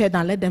 Put the chair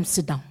down, let them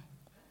sit down.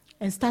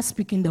 And start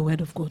speaking the word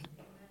of God.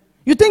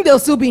 You think they'll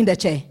still be in the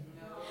chair?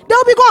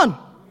 They'll be gone.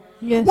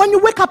 Yes. When you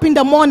wake up in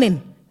the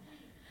morning,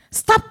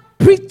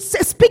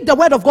 speak the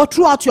word of God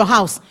throughout your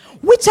house.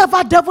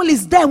 Whichever devil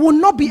is there will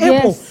not be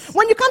able.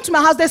 When you come to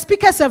my house, there's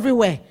speakers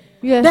everywhere.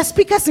 Yes. There's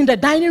speakers in the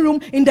dining room,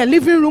 in the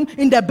living room,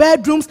 in the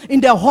bedrooms, in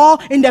the hall,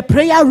 in the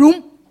prayer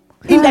room,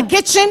 in the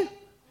kitchen.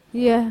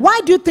 Yeah. Why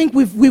do you think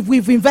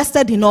we've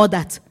invested in all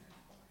that?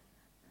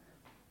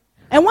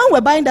 And when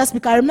we're buying that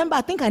speaker, I remember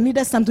I think I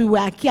needed something. We were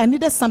at Ikea. I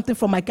needed something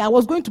from my car. I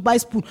was going to buy a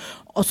spoon.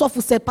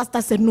 Osofu said,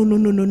 Pastor said, no.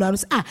 I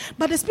was,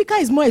 but the speaker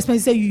is more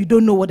expensive. He said, you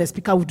don't know what the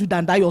speaker will do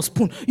than that your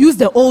spoon. Use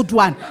the old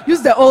one. And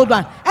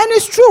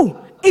it's true.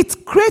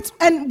 It creates,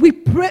 and we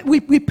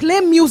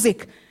play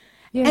music.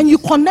 Yes. And you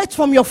connect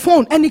from your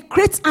phone, and it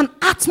creates an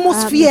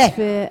atmosphere.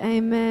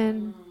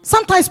 Amen.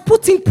 Sometimes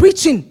put in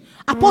preaching.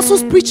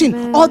 Apostles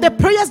preaching, or the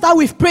prayers that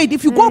we've prayed.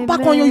 If you go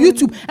back on your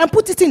YouTube and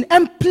put it in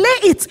and play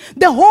it,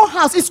 the whole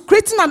house is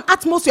creating an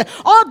atmosphere.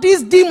 All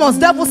these demons,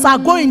 devils are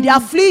going, they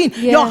are fleeing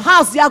your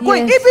house, they are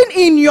going, even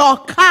in your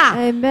car.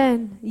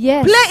 Amen.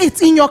 Yes. Play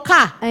it in your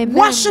car. Amen.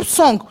 Worship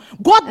song,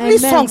 godly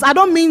songs. I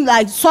don't mean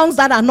like songs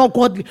that are not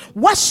godly.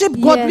 Worship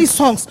godly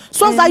songs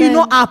that you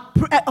know are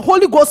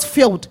Holy Ghost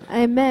filled.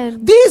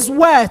 Amen. These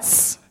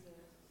words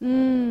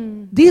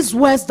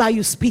that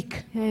you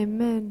speak.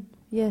 Amen.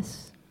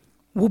 Yes.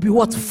 Will be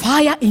what?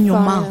 Fire in your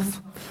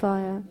mouth.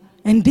 Fire.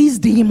 And these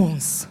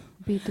demons,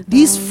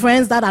 these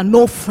friends that are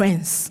no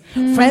friends,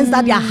 friends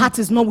that their heart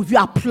is not with you,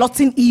 are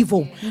plotting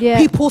evil. Yeah.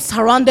 People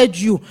surrounded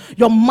you.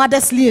 Your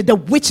mother's lineage, the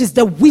witches,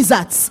 the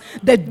wizards,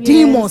 the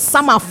demons.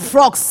 Some are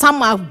frogs,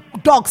 some are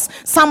dogs,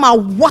 some are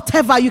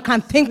whatever you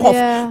can think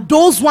of.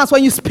 Those ones,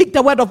 when you speak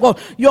the word of God,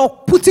 you're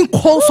putting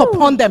coals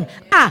upon them.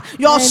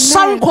 You're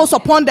showering coals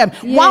upon them.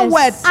 Yes. One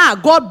word,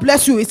 God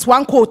bless you. It's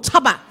one coal.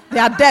 Taba. They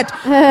are dead.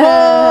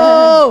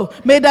 Oh,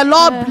 may the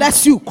Lord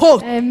bless you.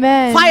 Cold.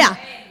 Amen. Fire.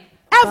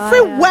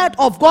 Every word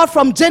of God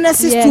from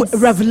Genesis to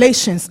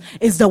Revelations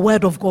is the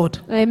word of God.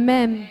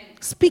 Amen.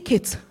 Speak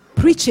it.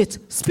 Preach it.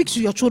 Speak to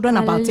your children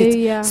about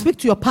it. Speak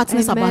to your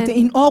partners about it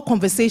in all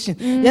conversations.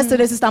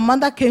 Yesterday, Sister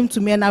Amanda came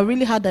to me and I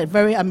really had a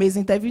very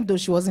amazing time, even though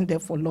she wasn't there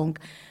for long.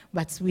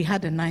 But we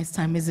had a nice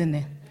time, isn't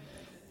it?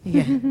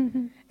 Yeah.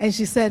 And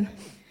she said,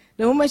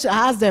 the moment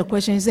I asked her a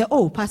question, she said,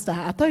 oh, Pastor,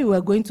 I thought you were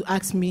going to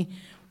ask me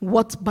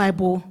what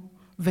Bible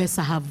verse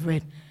I have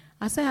read.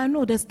 I said, I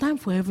know there's time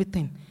for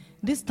everything.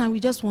 This time we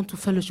just want to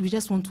fellowship, we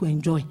just want to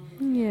enjoy.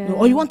 Yeah.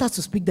 Or you want us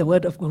to speak the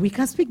word of God. We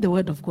can speak the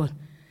word of God.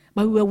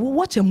 But we'll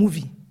watch a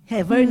movie.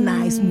 A very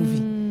nice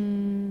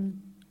movie.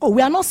 Oh,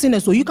 we are not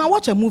sinners, so you can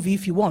watch a movie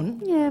if you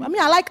want. Yeah. I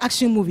mean, I like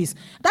action movies.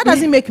 That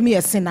doesn't make me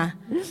a sinner.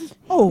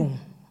 Oh.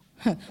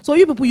 So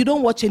you people, you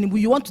don't watch any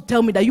movie. You want to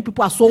tell me that you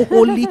people are so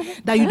holy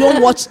that you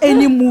don't watch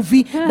any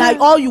movie, that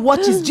all you watch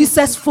is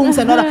Jesus films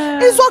and all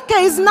that. It's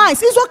okay, it's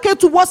nice. It's okay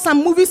to watch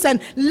some movies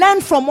and learn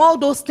from all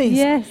those things.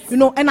 Yes. You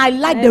know, and I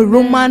like the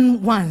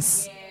Roman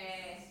ones.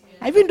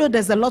 Even though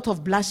there's a lot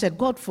of bloodshed,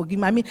 God forgive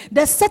me. I mean,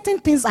 there's certain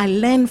things I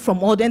learned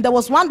from all them. There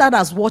was one that I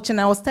was watching,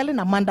 I was telling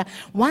Amanda,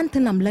 one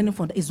thing I'm learning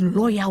from is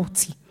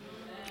loyalty.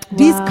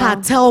 These Wow.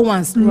 cartel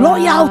ones, Wow.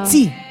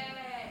 loyalty.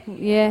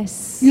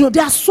 Yes. You know, they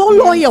are so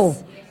loyal.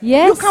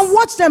 Yes. You can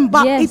watch them,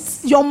 but Yes.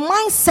 it's your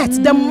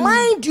mindset, the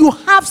mind you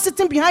have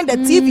sitting behind the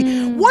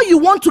TV, what you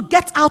want to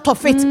get out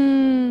of it.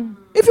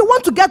 If you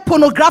want to get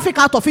pornographic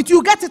out of it,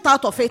 you get it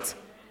out of it.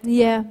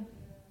 Yeah.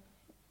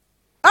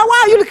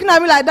 Why are you looking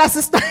at me like that,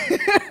 sister?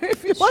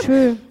 If you want-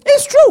 true.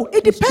 It's true.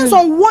 It depends true.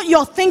 on what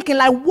you're thinking,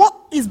 like what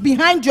is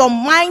behind your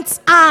mind's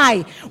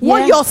eye, what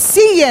Yeah. you're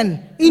seeing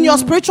in your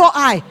spiritual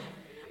eye.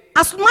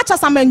 As much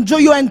as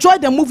you enjoy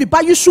the movie,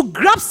 but you should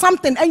grab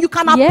something and you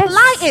can Yes.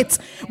 apply it.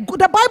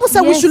 The Bible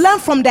said we Yes. should learn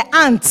from the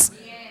ants.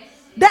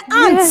 The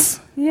ants.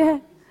 Yeah.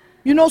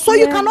 You know, so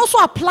you Yeah. can also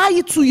apply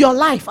it to your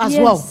life as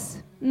Yes. well.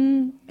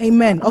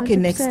 Amen. Okay,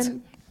 100%. next.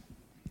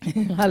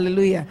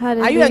 Hallelujah.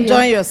 Hallelujah. Are you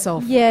enjoying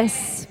yourself?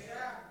 Yes.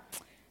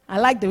 I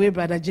like the way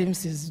Brother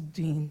James is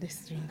doing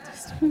this.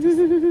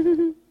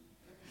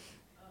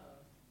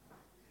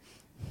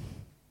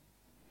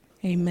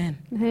 Amen.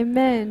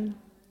 Amen.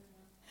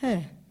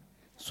 Hey.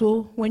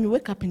 So when you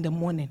wake up in the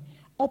morning,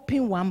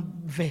 open one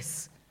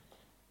verse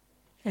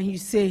and you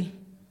say,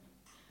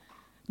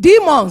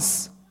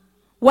 demons,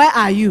 where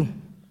are you?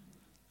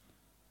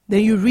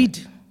 Then you read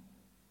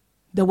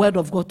the word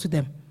of God to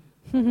them.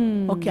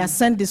 Okay, I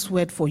send this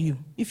word for you.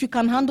 If you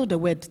can handle the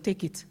word,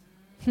 take it.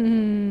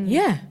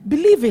 Yeah,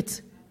 believe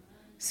it.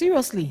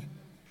 Seriously.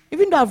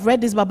 Even though I've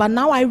read this, but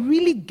now I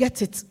really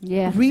get it.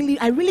 Yeah.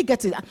 I really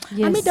get it. I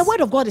mean, Yes. the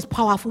word of God is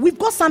powerful. We've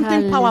got something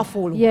Hallelujah.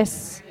 powerful.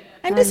 Yes.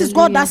 And this is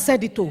God that Hallelujah.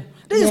 said it too.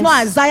 This is Yes.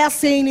 not Isaiah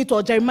saying it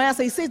or Jeremiah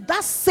saying it. He says,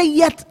 that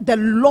saith the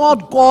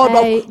Lord God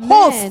of Amen.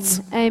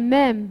 hosts.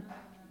 Amen.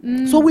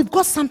 So we've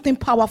got something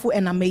powerful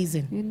and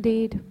amazing.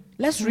 Indeed.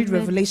 Let's read Amen.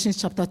 Revelation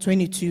chapter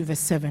 22, verse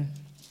 7.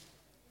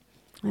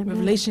 Amen.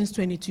 Revelations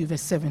 22,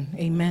 verse 7.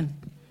 Amen.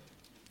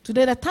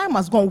 Today the time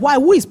has gone. Why?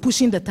 Who is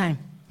pushing the time?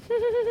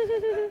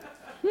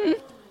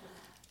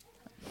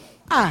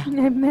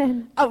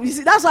 Amen. Oh, you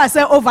see, that's why I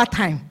say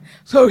overtime.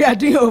 So we are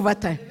doing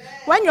overtime.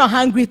 When you're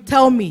hungry,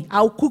 tell me.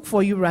 I'll cook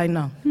for you right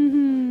now.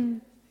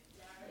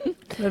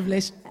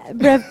 Revelation.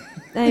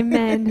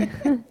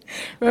 Amen.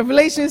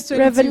 Revelations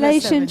 22, verse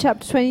Revelation 7.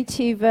 chapter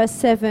 22, verse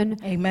 7.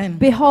 Amen.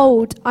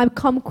 Behold, I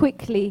come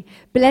quickly.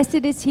 Blessed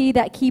is he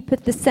that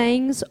keepeth the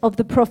sayings of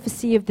the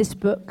prophecy of this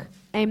book.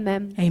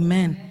 Amen.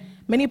 Amen.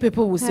 Many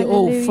people will say,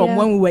 oh, from Hallelujah.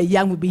 when we were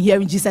young, we've been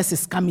hearing Jesus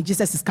is coming,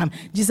 Jesus is coming.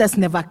 Jesus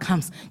never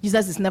comes.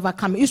 Jesus is never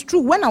coming. It's true.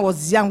 When I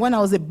was young, when I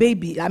was a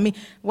baby,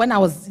 when I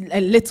was a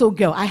little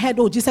girl, I heard,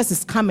 oh, Jesus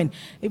is coming.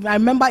 I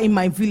remember in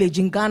my village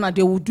in Ghana,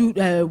 they would do,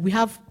 we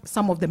have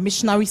some of the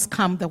missionaries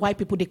come, the white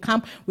people, they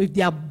come with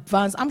their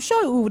vans. I'm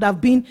sure it would have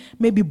been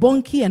maybe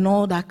Bonky and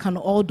all that kind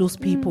of, all those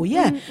people.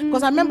 Yeah.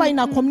 Because I remember in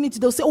our community,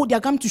 they'll say, oh,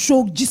 they're coming to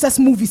show Jesus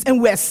movies.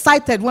 And we're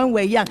excited when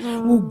we're young.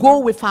 We'll go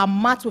with our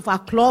mats, with our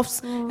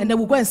cloths, and then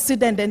we'll go and sit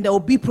there, and then there will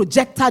be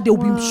projector, they'll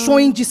be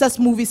showing Jesus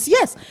movies.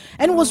 Yes.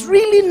 And it was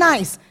really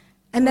nice.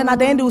 And then at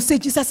the end, they will say,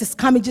 Jesus is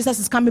coming, Jesus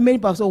is coming. Many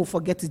people say, oh,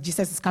 forget it,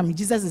 Jesus is coming.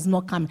 Jesus is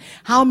not coming.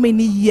 How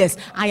many years?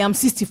 I am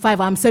 65,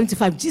 I am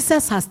 75.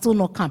 Jesus has still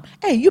not come.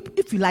 Hey,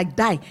 if you like,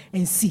 die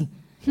and see.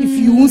 If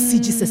you won't see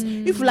Jesus.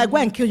 If you like, go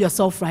and kill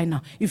yourself right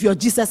now. If your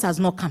Jesus has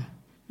not come.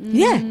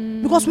 Yeah,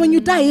 because when you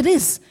die, it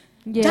is.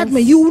 Yes.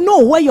 Judgment, you will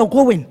know where you're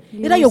going.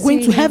 You Either will you're going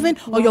see to him heaven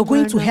or one you're way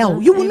going or to hell.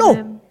 another. You will know.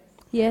 Amen.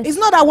 Yes. It's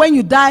not that when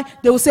you die,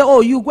 they will say,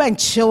 oh, you go and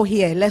chill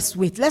here. Let's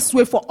wait. Let's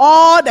wait for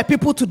all the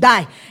people to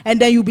die.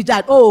 And then you'll be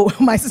judged. Oh,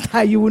 my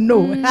sister, you will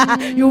know.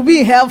 You'll be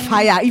in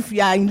hellfire if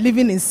you are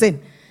living in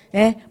sin.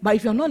 But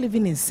if you're not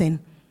living in sin,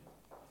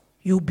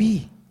 you'll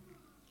be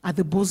at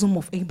the bosom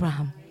of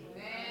Abraham.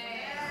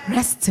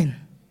 Resting.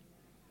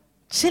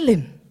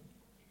 Chilling.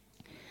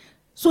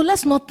 So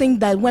let's not think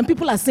that when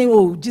people are saying,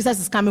 oh, Jesus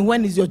is coming,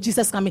 when is your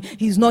Jesus coming?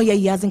 He's not here,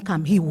 he hasn't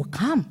come. He will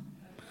come.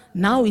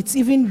 Now it's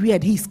even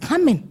weird. He's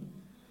coming.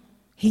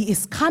 He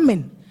is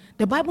coming.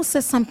 The Bible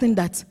says something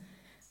that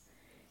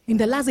in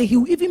the last day, he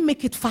will even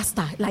make it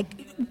faster. Like,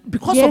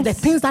 because of the Yes,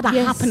 things that are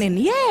yes. happening.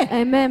 Yeah.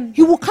 Amen.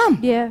 He will come.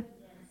 Yeah.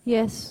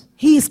 Yes.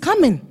 He is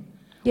coming.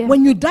 Yeah.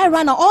 When you die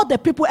right now, all the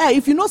people,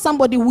 if you know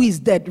somebody who is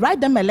dead, write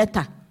them a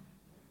letter.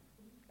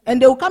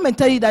 And they will come and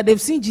tell you that they've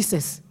seen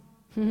Jesus.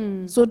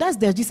 So that's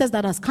the Jesus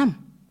that has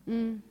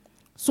come.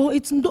 So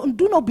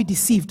do not be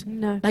deceived.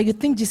 No. Like you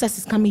think Jesus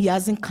is coming, he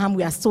hasn't come,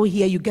 we are still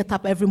here, you get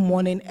up every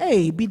morning.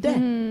 Hey, be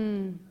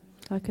there.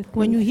 Like a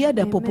When you thief. hear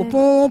the Amen.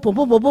 po-po-po,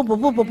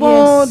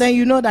 Yes. then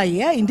you know that,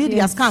 yeah, indeed he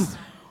has Yes. come.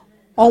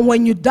 Or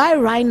when you die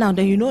right now,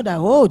 then you know that,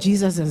 oh,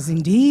 Jesus has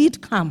indeed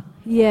come.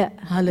 Yeah.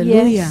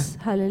 Hallelujah. Yes.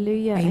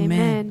 Hallelujah.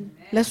 Amen.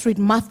 Let's read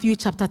Matthew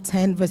chapter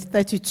 10, verse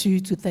 32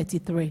 to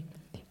 33.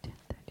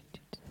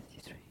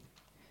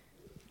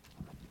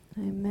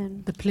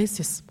 Amen. The place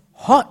is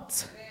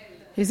hot.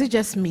 Is it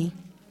just me?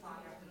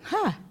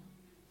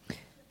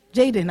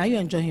 Jaden, are you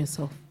enjoying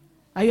yourself?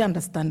 Are you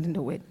understanding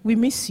the word? We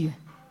miss you.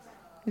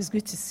 It's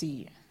good to see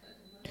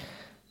you.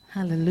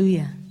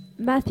 Hallelujah.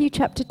 Matthew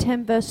chapter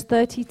 10, verse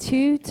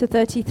 32 to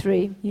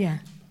 33. Yeah.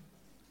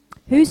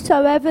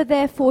 Whosoever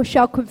therefore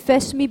shall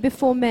confess me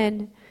before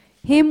men,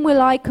 him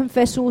will I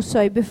confess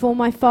also before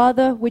my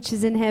Father which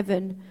is in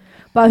heaven.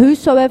 But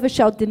whosoever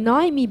shall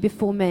deny me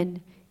before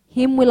men,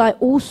 him will I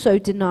also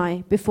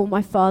deny before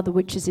my Father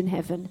which is in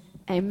heaven.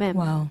 Amen.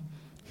 Wow.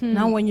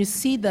 Now, when you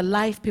see the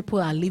life people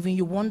are living,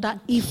 you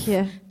wonder if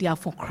Yeah. they are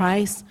for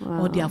Christ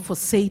or they are for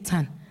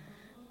Satan.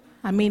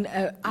 I mean,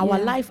 our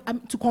Yeah. life,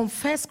 to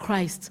confess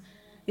Christ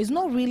is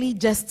not really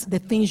just the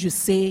things you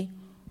say.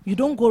 You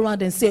don't go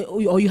around and say,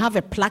 or you have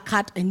a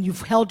placard and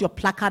you've held your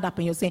placard up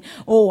and you're saying,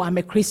 oh, I'm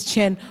a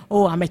Christian,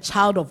 oh, I'm a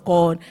child of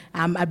God,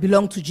 I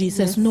belong to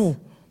Jesus. Yes. No,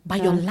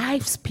 but your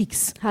life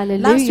speaks.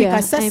 Hallelujah. Last week I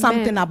said Amen.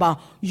 something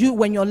about you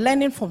when you're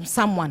learning from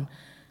someone.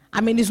 I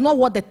mean, it's not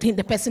what the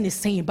person is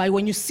saying, but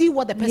when you see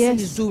what the person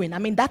Yes. is doing, I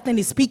mean, that thing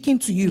is speaking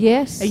to you.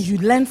 Yes. And you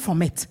learn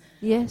from it.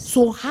 Yes.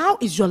 So how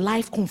is your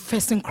life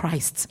confessing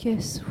Christ?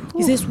 Yes.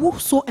 He says,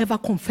 whosoever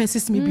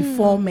confesses me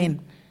before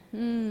men,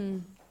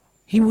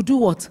 he will do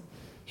what?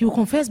 He will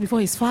confess before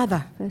his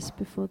Father. First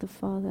before the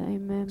Father.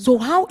 Amen. So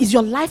how is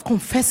your life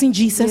confessing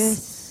Jesus?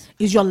 Yes.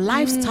 Is your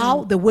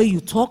lifestyle the way you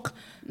talk?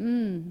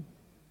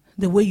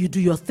 The way you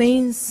do your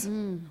things?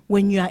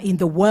 When you are in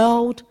the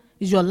world?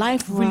 Is your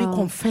life really Wow.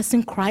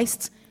 confessing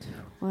Christ?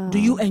 Wow. Do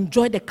you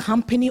enjoy the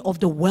company of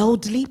the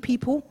worldly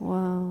people?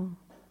 Wow.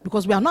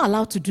 Because we are not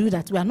allowed to do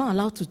that. We are not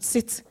allowed to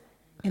sit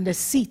in the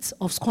seats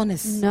of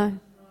scorners No.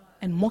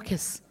 and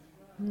mockers.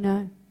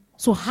 No.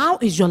 So how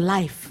is your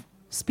life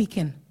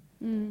speaking?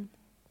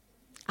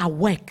 At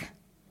work,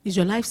 is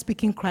your life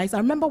speaking Christ? I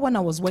remember when I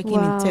was working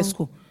Wow. in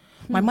Tesco,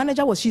 my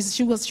manager was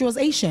she was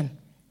Asian,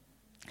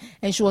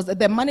 and she was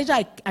the manager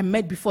I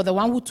met before, the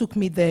one who took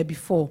me there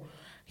before.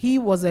 He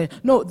was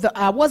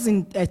I was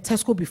in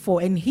Tesco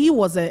before, and he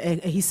was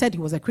he said he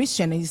was a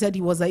Christian, and he said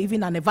he was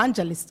even an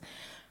evangelist.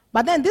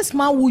 But then this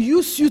man will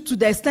use you to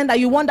the extent that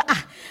you wonder,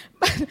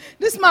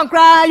 this man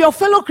cry, your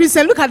fellow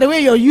Christian, look at the way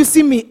you're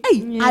using me.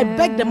 Hey, I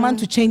begged the man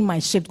to change my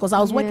shift because I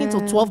was working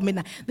till Yeah. 12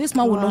 midnight. This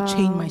man will not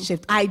change my Wow.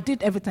 shift. I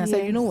did everything. I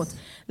said, you know what? Yes.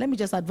 Let me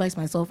just advise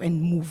myself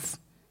and move.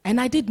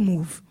 And I did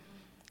move.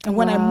 And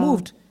when I Wow.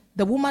 moved,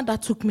 the woman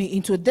that took me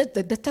into the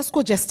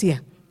Tesco just here,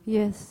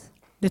 Yes.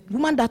 the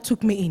woman that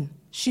took me in,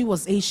 she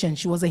was Asian.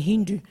 She was a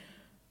Hindu.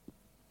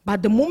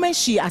 But the moment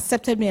she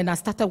accepted me and I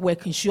started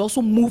working, she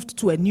also moved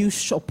to a new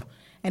shop.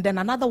 And then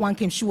another one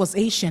came. She was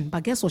Asian.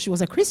 But guess what? She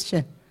was a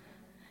Christian.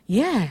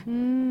 Yeah.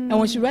 And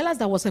when she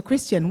realized I was a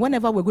Christian,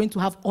 whenever we're going to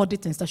have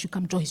audit and stuff, she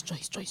come, Joyce.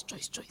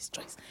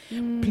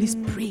 Please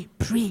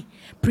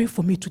pray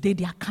for me today.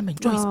 They are coming.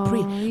 Joyce, Oh,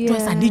 pray.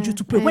 Joyce, I need you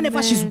to pray.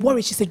 Whenever she's Amen.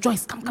 worried, she said,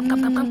 Joyce, come.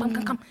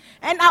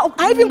 And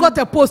I even got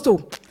a post.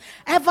 Oh,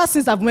 ever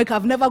since I've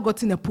never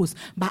gotten a post.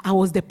 But I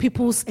was the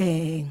people's.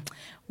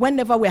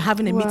 Whenever we're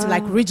having a meeting,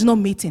 like regional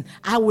meeting,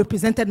 I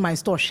represented my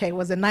store. It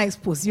was a nice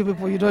post. You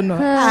people, you don't know.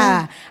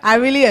 I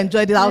really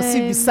enjoyed it. I'll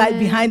sit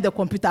behind the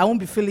computer. I won't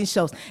be feeling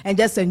shelves and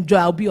just enjoy.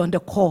 I'll be on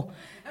the call,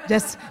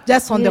 just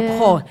on the Yeah.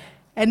 call.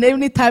 And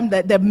every time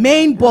the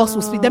main boss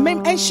will speak,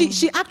 and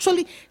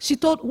she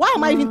told, why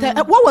am I even telling?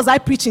 What was I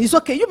preaching? It's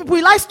okay. You people,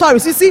 you like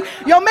stories. You see,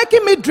 you're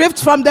making me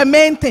drift from the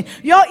main thing.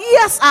 Your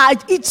ears are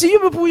itchy. You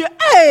people,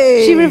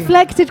 hey. She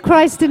reflected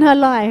Christ in her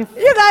life.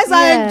 You guys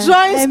are Yeah.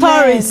 enjoying Amen.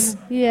 stories.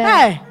 Yeah.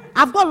 Hey,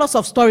 I've got lots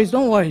of stories.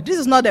 Don't worry. This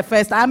is not the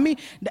first. I mean,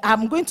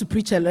 I'm going to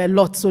preach a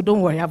lot, so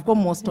don't worry. I've got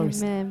more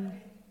stories. Amen.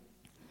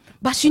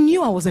 But she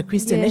knew I was a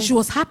Christian, and Yes. she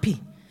was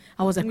happy.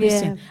 I was a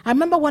Christian. Yeah. I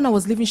remember when I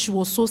was leaving, she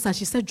was so sad.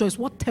 She said, Joyce,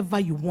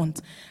 whatever you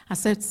want. I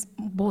said,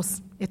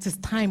 boss, it is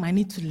time. I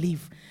need to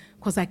leave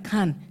because I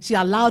can. She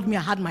allowed me.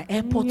 I had my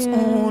AirPods Yeah.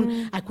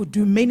 on. I could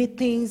do many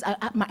things. I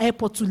had my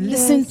AirPods to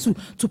listen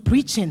to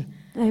preaching.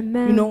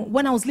 Amen. You know,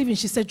 when I was leaving,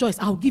 she said, Joyce,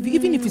 I'll give you,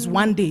 even if it's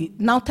one day.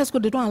 Now,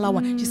 Tesco, they don't allow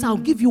one. She said, I'll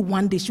give you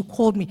one day. She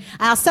called me.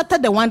 I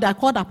accepted the one day. I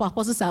called up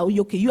apostle, said, oh,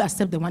 okay, you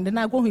accept the one. Then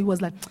I go home. He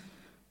was like,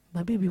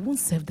 but baby, won't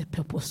serve the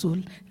purpose. So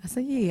I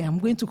said, yeah, I'm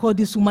going to call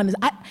this woman.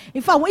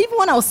 In fact, even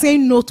when I was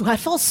saying no to her, I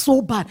felt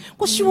so bad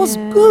because she was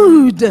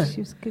good. She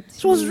was good to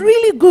She was you.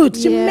 really good.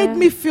 She Yeah. made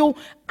me feel,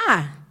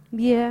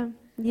 Yeah.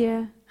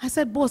 Yeah. I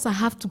said, boss, I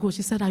have to go.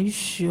 She said, are you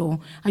sure?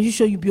 Are you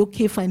sure you'll be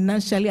okay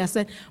financially? I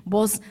said,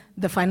 boss,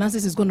 the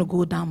finances is going to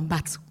go down,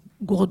 but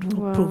God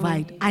will Wow.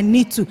 provide. I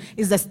need to.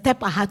 It's the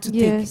step I had to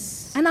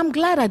Yes. take. And I'm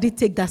glad I did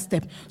take that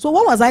step. So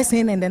what was I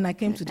saying? And then I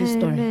came to this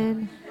story.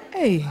 Amen.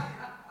 Hey.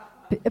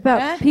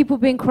 About Eh? people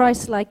being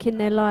Christ-like in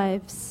their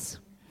lives.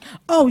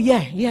 Oh,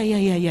 yeah.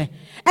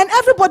 And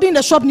everybody in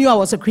the shop knew I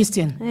was a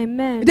Christian.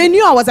 Amen. They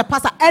knew I was a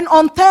pastor. And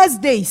on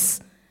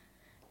Thursdays,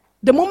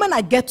 the moment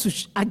I get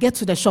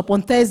to the shop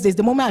on Thursdays,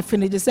 the moment I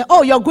finish, they say,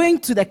 oh, you're going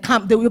to the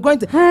camp. They were going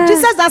to.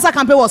 Jesus Dancer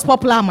Campaign was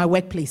popular at my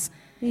workplace.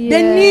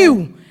 They Yeah.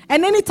 knew.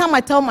 And anytime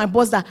I tell my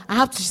boss that I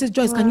have to, she said,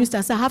 Joyce, can you stay?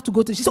 I said, I have to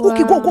go to. She said,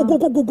 okay, go.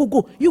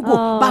 You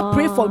go. But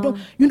pray for them.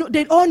 You know,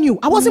 they all knew.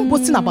 I wasn't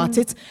boasting about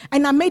it.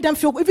 And I made them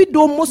feel, even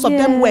though most of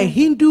them Yeah. were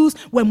Hindus,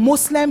 were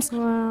Muslims,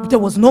 Wow. there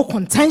was no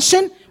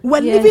contention.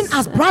 We're Yes. living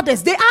as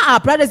brothers. They are our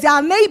brothers. They are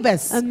our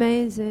neighbors.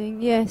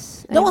 Amazing.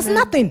 Yes. There was Amen.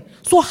 nothing.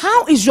 So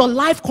how is your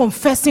life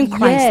confessing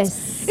Christ?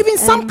 Yes. Even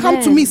some come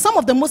to Amen. me, some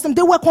of the Muslims,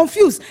 they were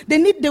confused.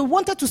 They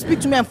wanted to speak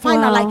to me and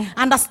find out, Wow. like,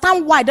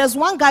 understand why. There's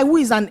one guy who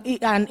is an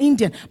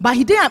Indian, but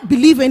he didn't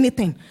believe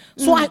anything.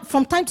 So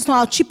from time to time,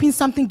 I'll chip in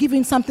something, give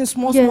him something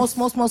small. Yes.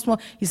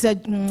 He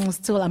said,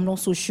 still, I'm not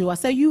so sure. I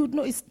said,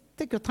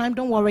 take your time,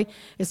 don't worry.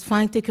 It's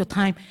fine, take your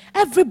time.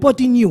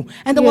 Everybody knew.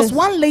 And there was Yes.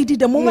 one lady,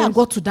 the moment I Yes.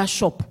 got to that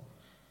shop,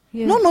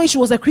 Yes. not knowing she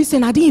was a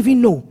Christian, I didn't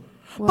even know.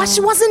 Wow. But she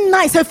wasn't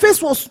nice. Her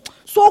face was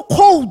so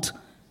cold.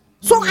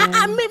 So me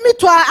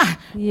too.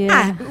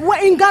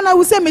 In Ghana,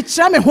 we say me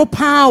chira me ho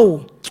pa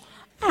o.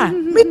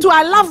 Me too.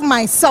 I love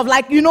myself,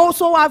 like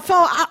So I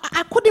felt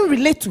I couldn't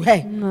relate to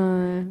her,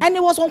 No. and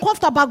it was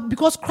uncomfortable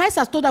because Christ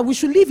has told that we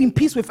should live in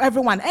peace with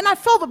everyone, and I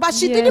felt, but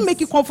she didn't Yes.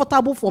 make it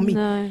comfortable for me.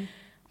 No.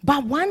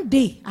 But one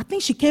day, I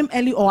think she came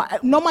early, or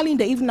normally in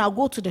the evening, I'll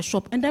go to the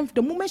shop. And then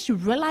the moment she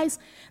realized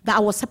that I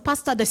was a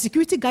pastor, the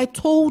security guy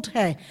told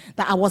her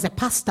that I was a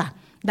pastor,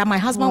 that my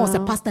husband was a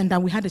Wow. pastor, and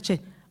that we had a church.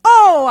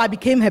 Oh, I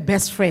became her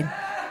best friend.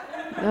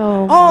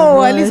 Oh, my Oh,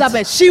 word.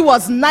 Elizabeth, she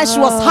was nice. She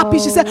was happy.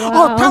 She said,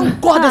 wow. oh, thank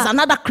God there's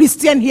another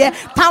Christian here.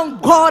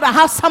 Thank God I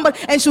have somebody.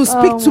 And she'll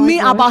speak to my me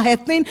God. about her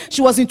thing.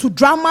 She was into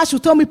drama. She'll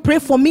tell me, pray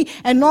for me,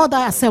 and all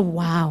that. I said,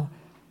 wow.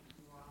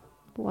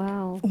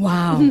 Wow.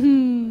 Wow.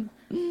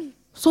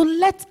 So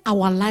let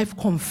our life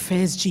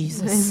confess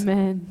Jesus.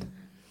 Amen.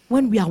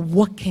 When we are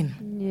working,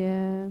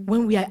 Yeah.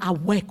 when we are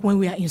at work, when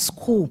we are in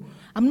school.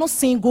 I'm not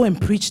saying go and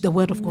preach the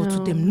word of God to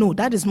them. No,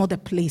 that is not the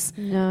place.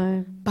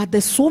 No. But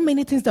there's so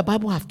many things the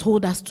Bible have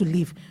told us to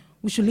live.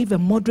 We should live a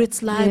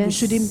moderate life. We Yes.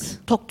 shouldn't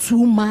talk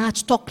too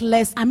much, talk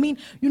less. I mean,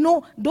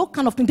 those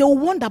kind of things. They will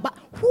wonder, but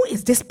who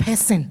is this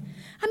person?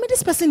 I mean,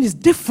 this person is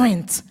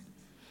different.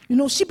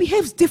 She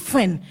behaves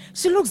different.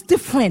 She looks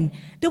different.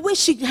 The way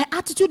her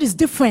attitude is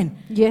different.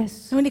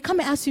 Yes. And when they come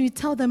and ask you, you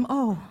tell them,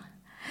 oh,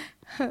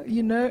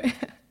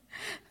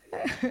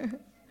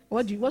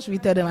 what should we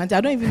tell them, Auntie?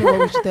 I don't even know what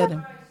we should tell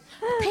them.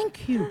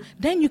 Thank you.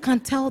 Then you can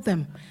tell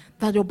them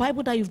that your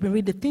Bible that you've been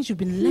reading, the things you've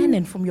been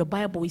learning from your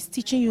Bible is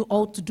teaching you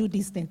all to do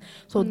these things.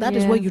 So that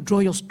is Yeah. where you draw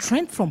your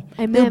strength from.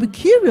 Amen. They'll be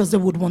curious. They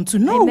would want to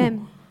know.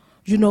 Amen.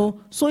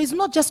 So it's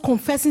not just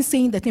confessing,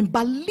 saying the thing,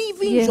 but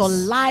living Yes. your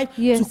life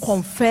Yes. to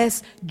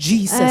confess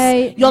Jesus.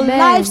 Amen. Your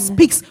life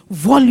speaks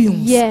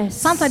volumes. Yes.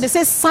 Sometimes they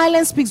say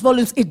silence speaks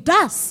volumes. It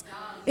does.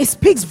 It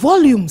speaks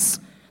volumes.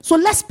 So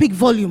let's speak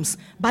volumes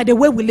by the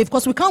way we live,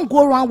 because we can't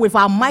go around with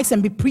our mics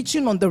and be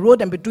preaching on the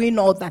road and be doing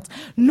all that.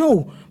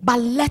 No,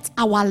 but let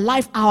our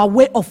life, our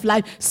way of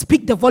life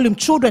speak the volume.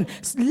 Children,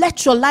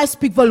 let your life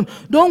speak volume.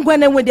 Don't go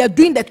in there when they're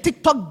doing the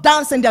TikTok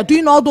dance and they're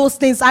doing all those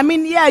things. I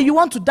mean, yeah, you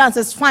want to dance,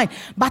 it's fine.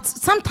 But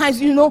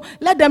sometimes,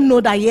 let them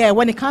know that, yeah,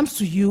 when it comes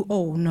to you,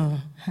 oh no,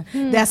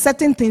 there are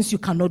certain things you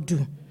cannot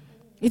do.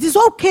 It is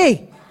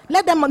okay.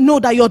 Let them know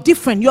that you're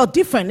different. You're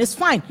different. It's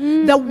fine.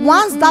 The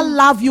ones that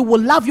love you will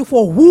love you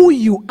for who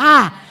you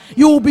are.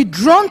 You will be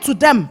drawn to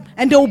them,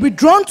 and they will be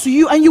drawn to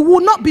you, and you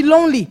will not be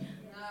lonely.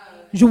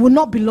 You will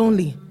not be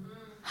lonely.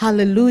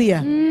 Hallelujah.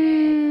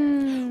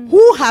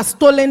 Who has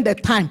stolen the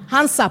time?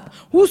 Hands up.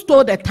 Who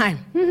stole the time?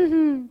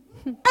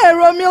 Hey,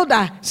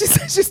 Romilda. She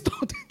said she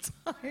stole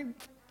the time.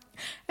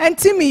 And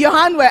Timmy, your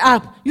hand were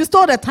up. You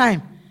stole the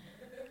time.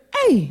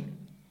 Hey.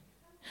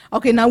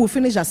 Okay, now we'll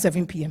finish at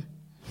 7 p.m.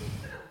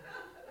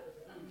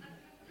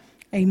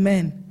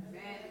 Amen.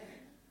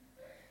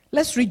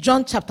 Let's read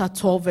John chapter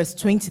 12, verse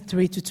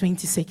 23 to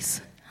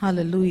 26.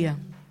 Hallelujah.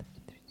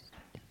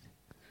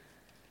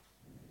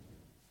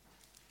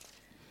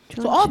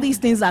 So all these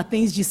things are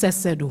things Jesus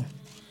said,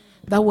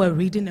 that we're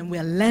reading and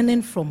we're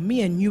learning from.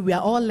 Me and you, we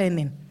are all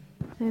learning.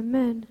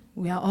 Amen.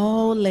 We are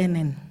all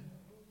learning.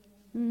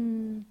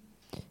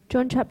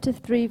 John chapter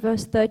 3,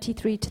 verse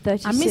 33 to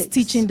 36. I miss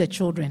teaching the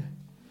children.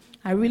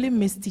 I really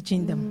miss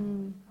teaching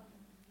them.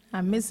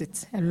 I miss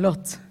it a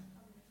lot.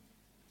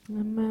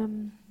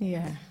 Amen.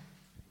 Yeah.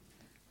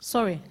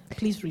 Sorry,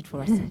 please read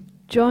for us.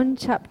 John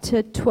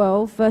chapter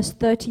 12, verse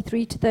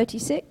 33 to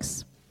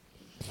 36.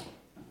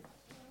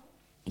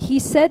 He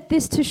said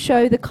this to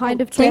show the kind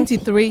of death.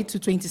 23 to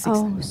 26.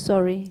 Oh,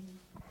 sorry.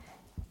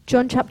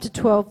 John chapter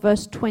 12,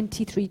 verse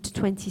 23 to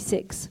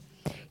 26.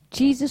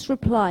 Jesus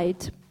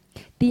replied,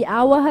 "The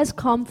hour has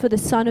come for the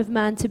Son of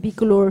Man to be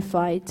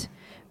glorified.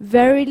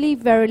 Verily,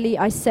 verily,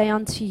 I say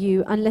unto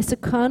you, unless a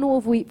kernel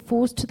of wheat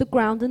falls to the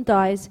ground and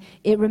dies,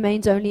 it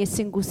remains only a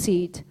single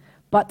seed.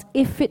 But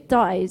if it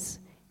dies,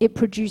 it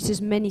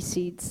produces many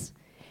seeds.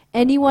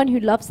 Anyone who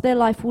loves their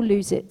life will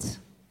lose it,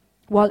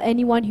 while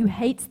anyone who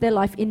hates their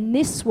life in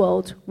this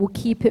world will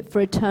keep it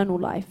for eternal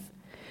life.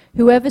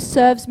 Whoever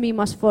serves me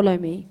must follow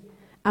me,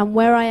 and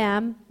where I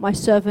am, my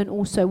servant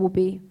also will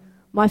be.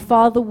 My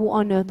Father will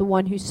honor the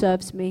one who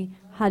serves me."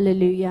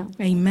 Hallelujah.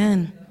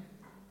 Amen.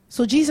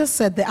 So Jesus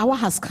said, the hour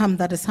has come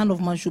that the Son of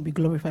Man should be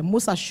glorified.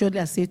 Most assuredly,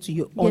 I say to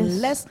you, Yes.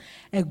 unless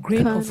a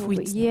grain of Kernel,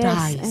 wheat yes,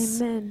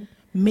 dies, amen.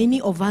 many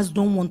of us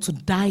don't want to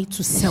die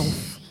to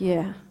self.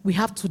 Yeah. We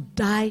have to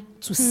die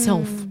to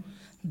self,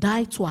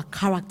 die to our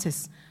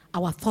characters,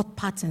 our thought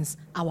patterns,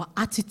 our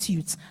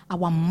attitudes,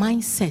 our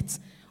mindsets.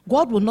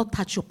 God will not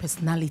touch your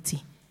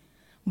personality.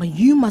 But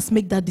you must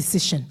make that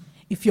decision.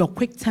 If you're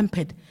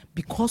quick-tempered,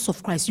 because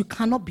of Christ, you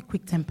cannot be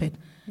quick-tempered.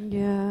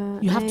 Yeah.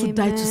 You have to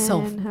die to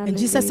self. Amen. And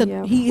Jesus said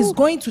Hallelujah. he is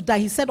going to die.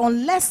 He said,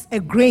 unless a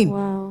grain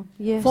Wow.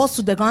 Yes. falls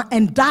to the ground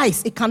and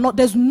dies, it cannot.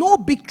 There's no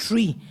big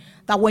tree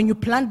that when you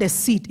plant the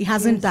seed, it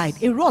hasn't Yes. died.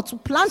 It rots.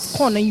 Plant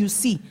corn and you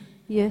see.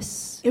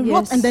 Yes. It yes.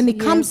 rots and then it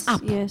comes yes.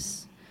 up.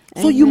 Yes.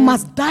 So you Amen.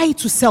 must die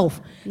to self.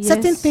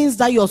 Certain Yes. things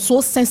that you're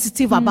so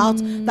sensitive about,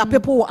 that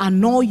people will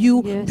annoy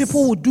you, Yes.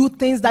 people will do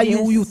things that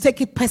you Yes. take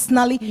it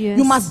personally. Yes.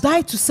 You must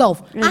die to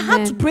self. I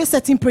had to Amen. pray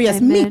certain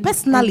prayers. Me Amen.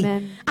 personally,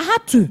 Amen. I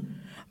had to,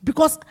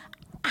 because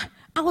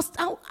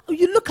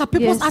you look at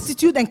people's Yes.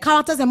 attitude and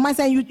characters and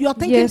mindset, and you're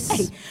thinking, Yes.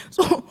 hey,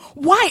 so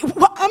why?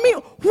 I mean,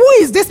 who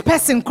is this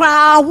person?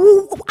 How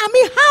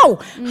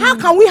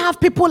can we have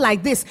people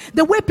like this?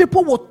 The way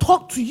people will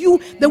talk to you,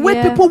 the way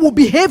Yeah. people will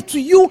behave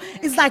to you,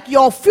 it's like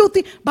you're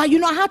filthy. But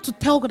I had to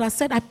tell God, I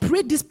said, I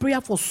prayed this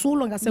prayer for so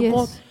long. I said, Yes.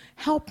 God,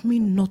 help me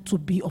not to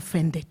be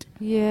offended.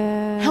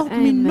 Yeah. Help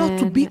me not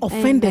to be Amen.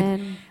 offended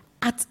Amen.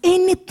 at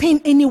anything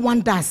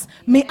anyone does.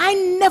 May I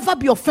never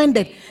be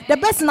offended. The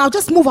best thing, I'll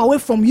just move away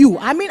from you.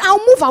 I mean,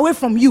 I'll move away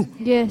from you.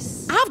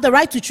 Yes. I have the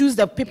right to choose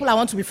the people I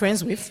want to be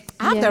friends with.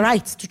 I have the Yeah.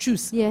 right to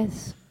choose.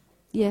 Yes.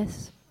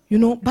 Yes.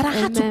 But I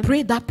had to Amen.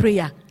 pray that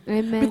prayer.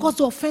 Amen. Because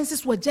the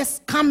offenses were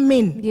just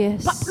coming.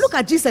 Yes. But look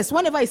at Jesus.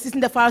 Whenever he's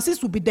sitting, the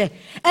Pharisees will be there.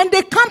 And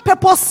they come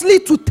purposely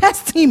to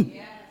test him.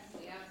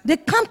 They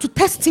come to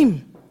test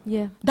him.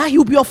 Yeah. That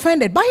he'll be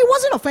offended. But he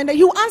wasn't offended.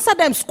 He will answer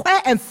them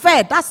square and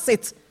fair. That's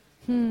it.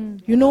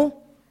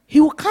 He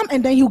will come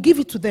and then he'll give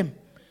it to them.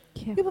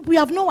 Yeah. People, we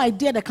have no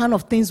idea the kind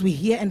of things we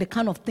hear and the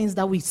kind of things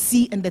that we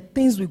see and the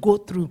things we go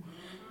through.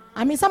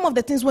 I mean, some of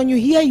the things when you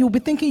hear, you'll be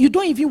thinking you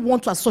don't even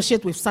want to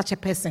associate with such a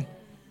person.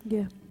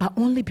 Yeah. But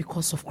only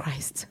because of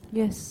Christ.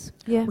 Yes.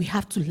 Yeah. We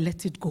have to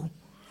let it go.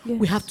 Yes.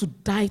 We have to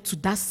die to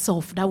that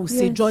self that will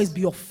say, Yes. Joyce,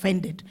 be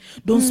offended.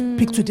 Don't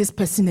speak to this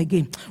person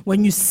again.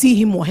 When you see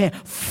him or her,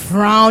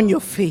 frown your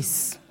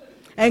face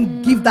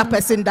and give that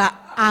person that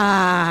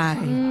eye.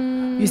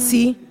 You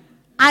see?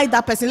 Eye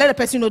that person. Let the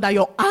person know that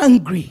you're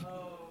angry.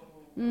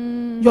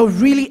 You're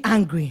really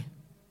angry.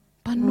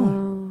 But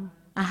no,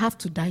 I have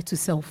to die to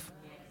self.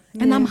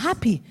 And I'm Yes.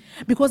 happy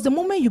because the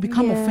moment you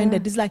become Yeah.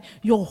 offended, it's like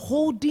you're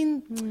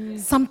holding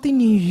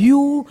something in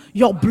you.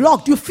 You're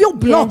blocked. You feel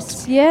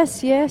blocked.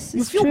 Yes. Yes.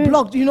 You It's feel true.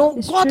 blocked.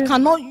 It's God true.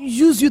 cannot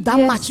use you that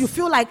Yes. much. You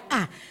feel like,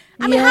 I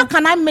mean, Yeah. how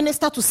can I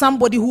minister to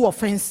somebody who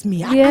offends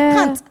me? I Yeah,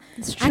 can't.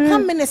 it's I true.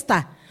 can't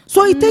minister.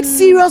 So it takes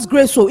serious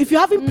grace. So if you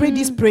haven't prayed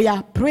this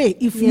prayer, pray.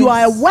 If you are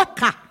a Yes.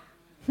 worker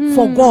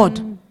for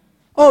God,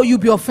 you'll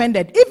be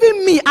offended.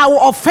 Even me, I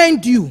will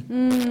offend you.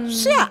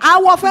 Sure, I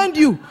will offend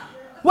you.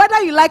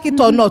 Whether you like it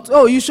or not.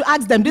 You should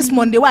ask them this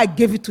Monday why I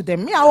gave it to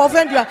them. Me, I will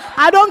offend you.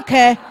 I don't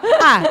care.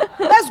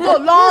 Let's go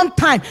long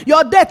time.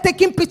 You're there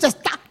taking pictures.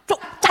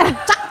 And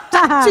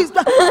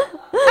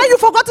you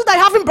forgot that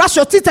you haven't brushed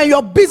your teeth and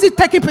you're busy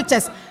taking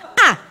pictures.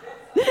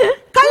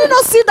 Can you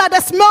not see that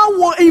the smell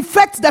will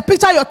infect the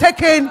picture you're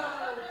taking?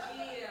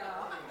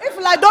 If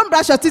you don't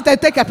brush your teeth and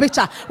take a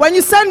picture, when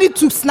you send it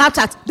to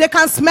Snapchat, they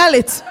can smell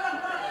it.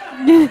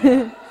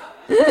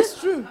 It's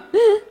true.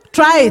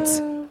 Try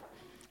it.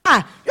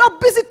 You're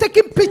busy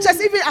taking pictures.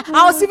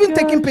 I was even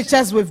taking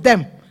pictures with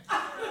them. And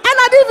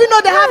I didn't even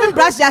know they haven't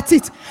brushed their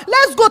teeth.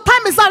 Let's go.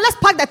 Time is out. Let's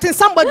pack the thing.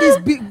 Somebody is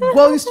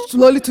going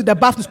slowly to the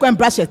bathroom to go and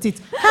brush your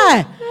teeth.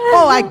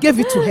 I gave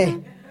it to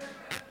her.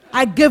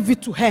 I gave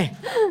it to her.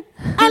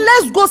 And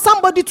let's go.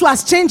 Somebody to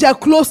has changed her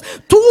clothes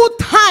 2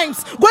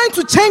 times. Going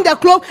to change her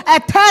clothes a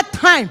 3rd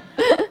time.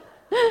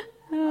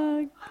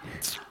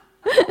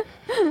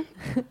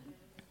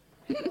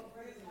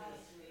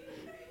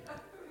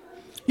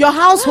 Your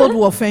household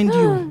will offend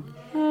you.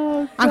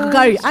 Uncle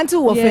Gary, auntie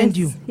will offend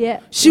you. Yeah.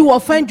 She will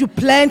offend you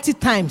plenty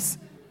times.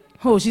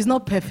 She's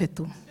not perfect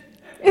though.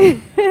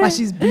 But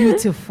she's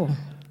beautiful.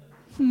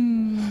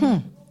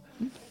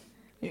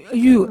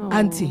 You,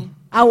 auntie,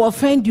 I will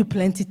offend you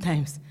plenty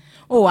times.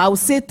 I will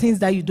say things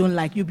that you don't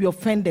like. You'll be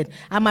offended.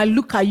 I might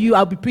look at you.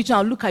 I'll be preaching.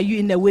 I'll look at you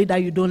in a way that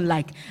you don't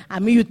like.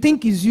 I mean, you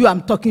think it's you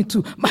I'm talking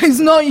to, but it's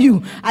not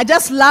you. I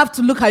just love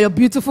to look at your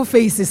beautiful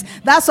faces.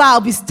 That's why I'll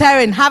be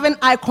staring, having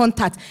eye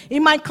contact.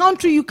 In my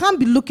country, you can't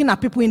be looking at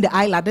people in the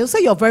eye like they'll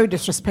say you're very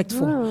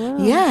disrespectful. Oh,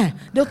 wow. Yeah,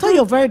 they'll tell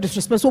you're very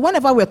disrespectful. So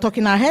whenever we're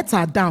talking, our heads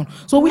are down.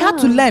 So we had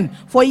to learn.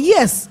 For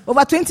years,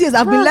 over 20 years,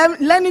 I've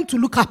been learning to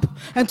look up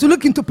and to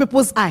look into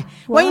people's eye.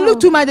 When you look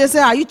too much, they say,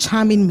 are you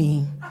charming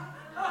me?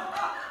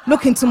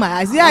 Look into my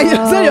eyes. Yeah, you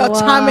say you're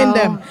charming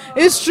them.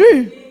 It's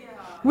true.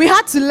 We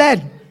had to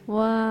learn.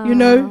 Wow.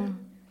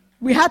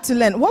 We had to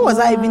learn. What was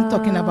I even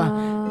talking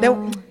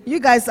about? You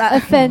guys are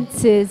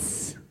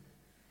Offenses.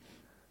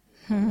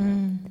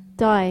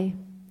 Die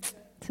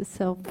to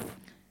self.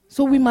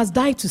 So we must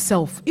die to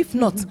self. If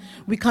not,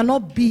 we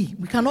cannot be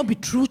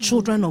true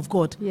children of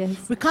God. Yes.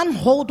 We can't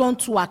hold on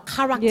to our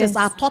characters, Yes.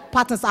 our thought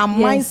patterns, our Yes.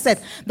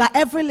 mindset. That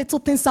every little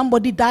thing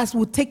somebody does,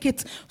 we'll take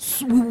it.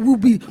 We'll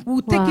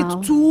take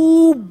Wow. it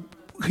too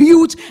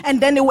huge,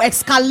 and then it will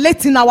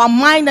escalate in our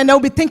mind, and they'll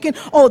be thinking,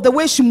 oh, the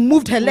way she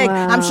moved her leg,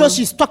 I'm sure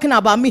she's talking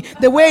about me.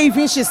 The way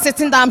even she's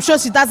sitting down, I'm sure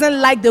she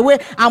doesn't like the way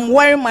I'm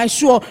wearing my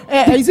shoe.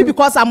 Is it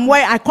because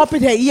I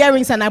copied her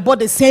earrings and I bought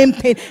the same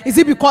thing? Is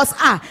it because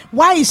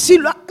why is she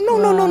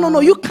no,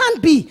 you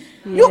can't be.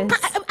 Yes.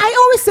 I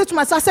always say to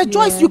myself, I said,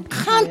 Joyce, you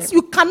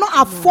cannot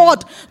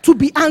afford to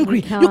be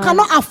angry. You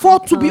cannot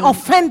afford to be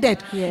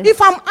offended. Yes.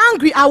 If I'm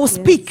angry, I will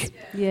speak.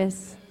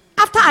 Yes.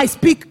 After I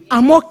speak,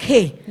 I'm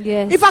okay.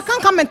 Yes. If I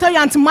can't come and tell you,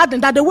 Auntie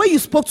Madden, that the way you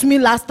spoke to me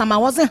last time, I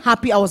wasn't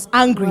happy, I was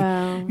angry.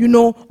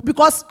 Wow.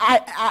 Because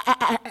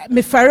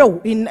me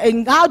Pharaoh,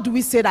 in how do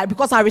we say that?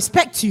 Because I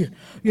respect you,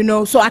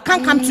 so I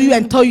can't come to you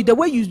and tell you the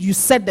way you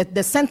said that,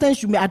 the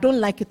sentence you made, I don't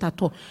like it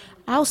at all.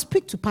 I'll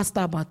speak to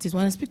Pastor about it.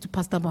 When I speak to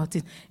Pastor about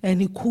it, and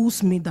he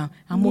cools me down,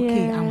 I'm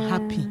okay, I'm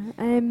happy.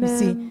 Amen. You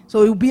see?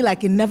 So it will be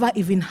like it never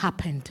even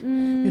happened.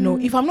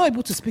 If I'm not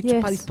able to speak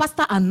to Pastor, if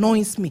Pastor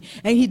annoys me,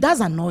 and he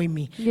does annoy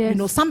me,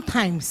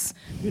 sometimes,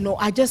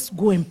 I just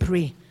go and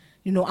pray.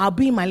 I'll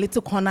be in my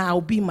little corner,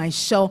 I'll be in my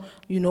shell,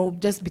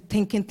 just be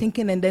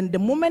thinking, and then the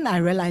moment I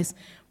realize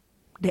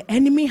the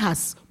enemy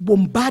has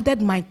bombarded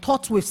my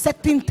thoughts with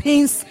certain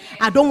things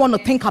I don't want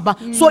to think about.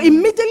 So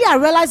immediately I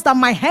realized that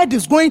my head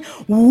is going,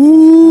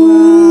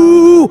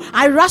 woo.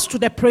 I rush to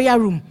the prayer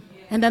room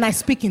and then I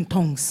speak in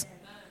tongues.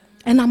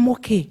 And I'm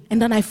okay. And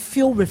then I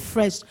feel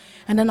refreshed.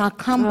 And then I'll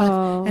come back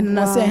and then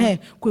I say, hey,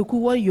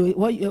 Kweku,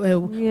 what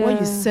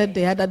you said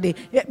the other day.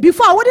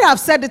 Before, I wouldn't have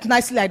said it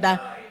nicely like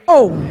that.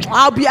 Oh,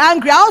 I'll be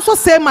angry. I also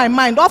say my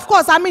mind. Of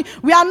course,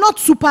 we are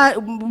not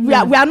we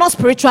are not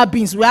spiritual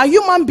beings. We are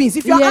human beings.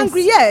 If you're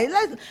angry,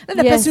 let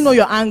the person know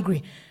you're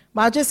angry.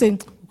 But I just say,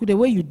 the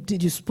way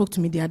you spoke to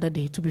me the other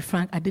day, to be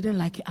frank, I didn't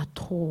like it at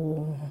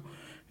all.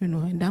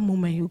 In that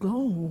moment you go,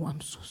 oh,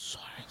 I'm so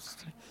sorry.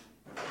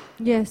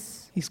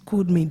 Yes. He's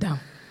cooled me down.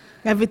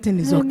 Everything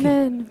is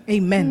okay.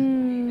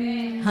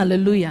 Amen.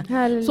 Hallelujah.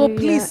 So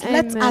please,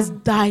 let us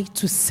die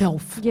to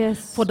self.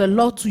 Yes. For the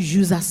Lord to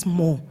use us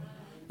more.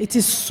 It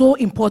is so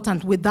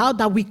important. Without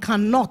that, we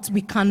cannot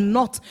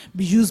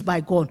be used by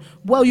God.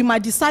 Well, you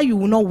might decide you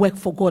will not work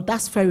for God.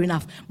 That's fair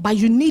enough. But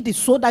you need it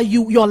so that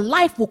your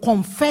life will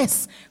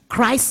confess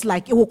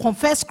Christ-like. It will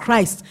confess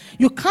Christ.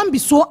 You can't be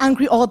so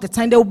angry all the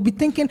time. They will be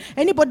thinking,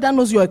 anybody that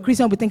knows you're a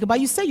Christian will be thinking, but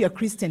you say you're a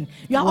Christian.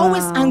 You're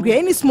always angry.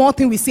 Any small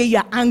thing we say,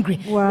 you're angry.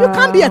 You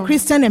can't be a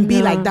Christian and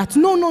be like that.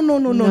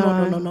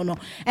 No.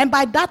 And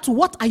by that,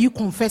 what are you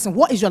confessing?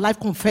 What is your life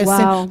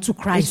confessing to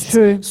Christ? It's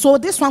true. So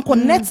this one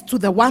connects to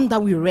the one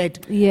that we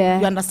read. Yeah.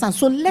 You understand?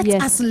 So let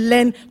us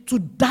learn to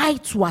die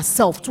to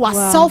ourselves, to our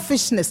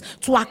selfishness,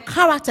 to our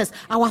characters,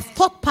 our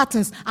thought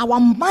patterns, our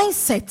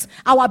mindset,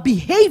 our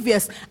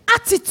behaviors,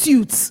 attitudes.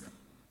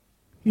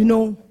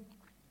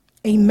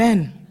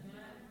 Amen.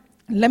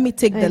 Let me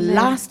take the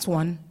last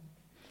one.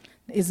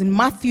 It's in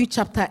Matthew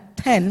chapter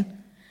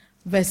 10,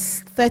 verse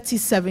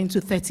 37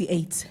 to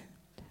 38.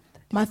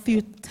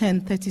 Matthew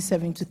 10,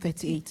 37 to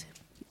 38.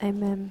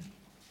 Amen.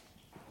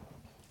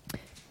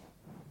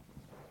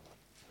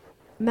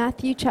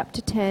 Matthew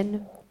chapter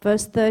 10,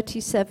 verse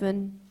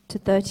 37 to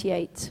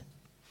 38.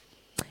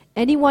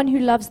 Anyone who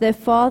loves their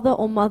father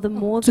or mother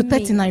more than me... To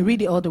 39,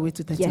 read it all the way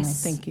to 39.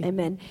 Yes, thank you.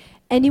 Amen.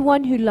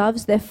 Anyone who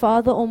loves their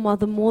father or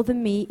mother more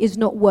than me is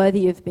not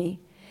worthy of me.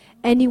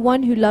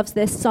 Anyone who loves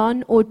their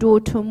son or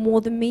daughter more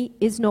than me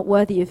is not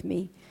worthy of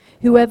me.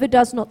 Whoever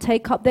does not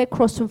take up their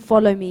cross and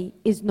follow me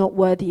is not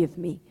worthy of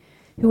me.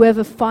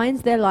 Whoever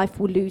finds their life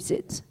will lose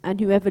it, and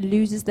whoever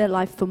loses their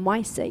life for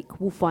my sake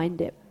will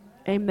find it.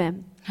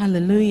 Amen.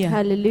 Hallelujah.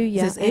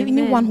 Hallelujah. It says,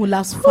 anyone who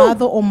loves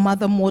father or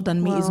mother more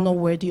than me is not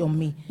worthy of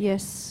me.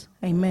 Yes.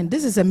 Amen.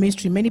 This is a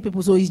mystery. Many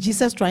people, so is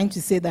Jesus trying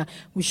to say that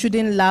we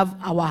shouldn't love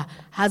our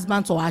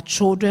husbands or our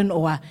children,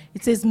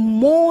 it says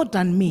more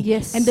than me.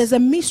 Yes. And there's a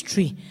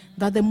mystery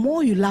that the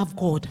more you love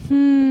God,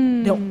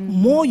 the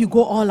more you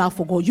go all out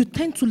for God. You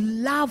tend to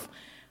love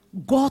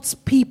God's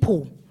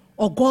people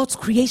or God's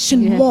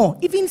creation more,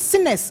 even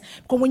sinners.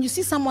 Because when you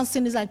see someone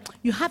sin, it's like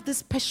you have this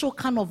special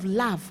kind of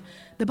love.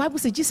 The Bible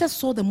says Jesus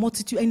saw the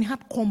multitude and he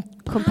had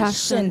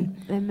compassion.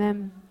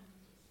 Amen.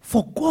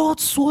 For God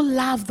so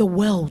loved the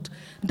world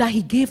that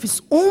he gave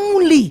his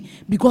only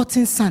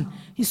begotten son.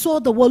 He saw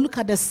the world, look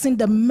at the sin,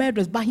 the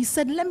murders, but he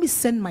said, let me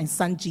send my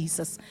son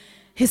Jesus.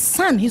 His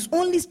son, his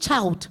only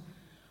child.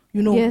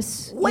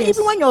 Yes.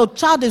 Even when your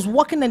child is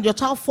walking and your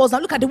child falls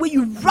down, look at the way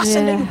you rush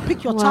and then you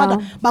pick your child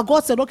up. But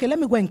God said, okay, let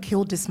me go and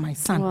kill this, my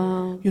son.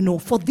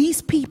 For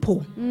these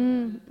people.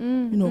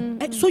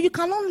 And so you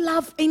cannot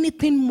love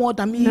anything more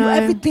than me. No.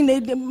 Everything,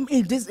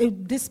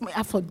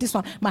 for this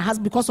one, my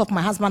husband, because of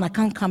my husband, I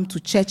can't come to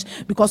church.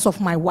 Because of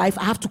my wife,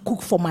 I have to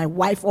cook for my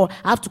wife, or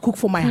I have to cook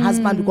for my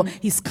husband because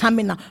he's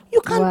coming now.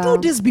 You can do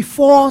this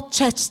before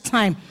church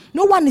time.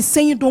 No one is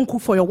saying don't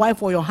cook for your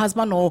wife or your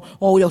husband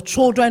or your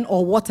children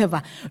or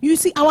whatever. You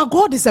see, our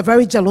God is a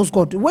very jealous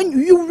God. When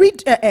you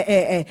read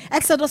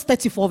Exodus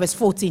 34 verse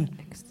 14,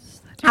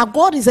 our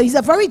God he's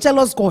a very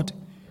jealous God.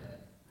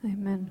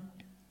 Amen.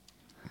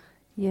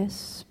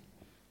 Yes.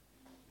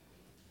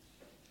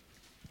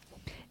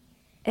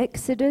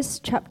 Exodus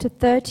chapter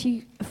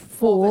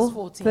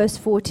 34, verse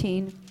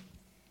 14.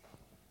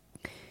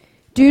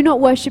 Do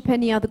not worship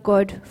any other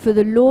God, for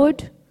the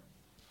Lord,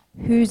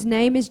 whose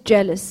name is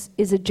jealous,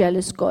 is a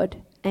jealous God.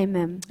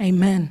 Amen.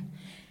 Amen.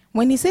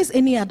 When he says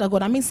any other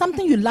God, I mean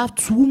something you love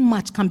too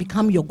much can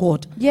become your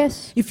God.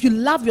 Yes. If you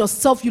love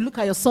yourself, you look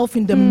at yourself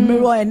in the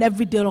mirror and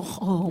every day,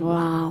 oh,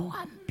 wow,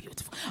 I'm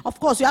beautiful. Of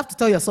course, you have to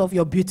tell yourself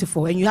you're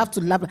beautiful and you have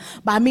to love.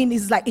 But I mean,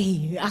 it's like,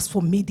 hey, as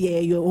for me,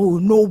 there,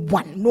 no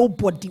one,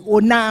 nobody,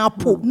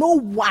 no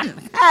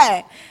one.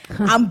 Hey,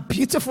 I'm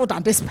beautiful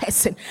than this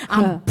person.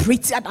 I'm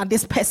prettier than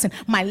this person.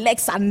 My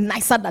legs are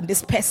nicer than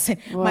this person.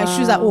 Wow. My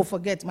shoes are,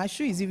 forget. My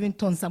shoe is even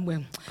torn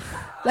somewhere.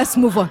 Let's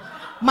move on.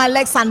 My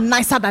legs are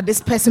nicer than this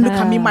person. Look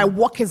at me. My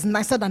walk is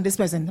nicer than this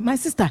person. My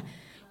sister,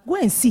 go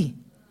and see.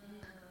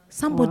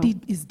 Somebody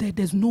is there.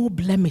 There's no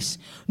blemish,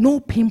 no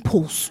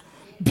pimples.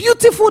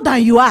 Beautiful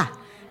than you are.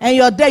 And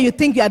you're there. You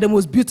think you are the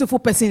most beautiful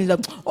person.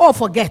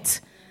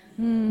 Forget.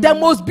 The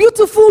most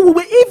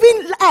beautiful.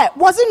 Even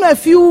wasn't a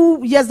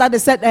few years that they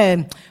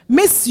said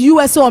Miss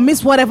USA or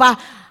Miss whatever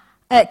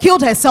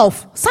killed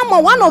herself.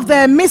 One of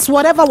the Miss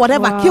whatever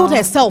killed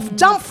herself.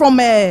 Jumped from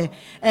a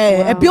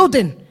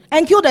building.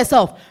 And killed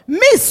herself.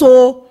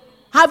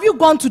 Have you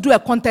gone to do a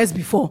contest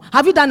before?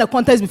 Have you done a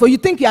contest before? You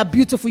think you are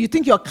beautiful. You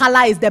think your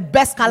color is the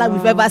best color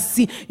we've ever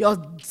seen. You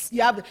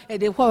have,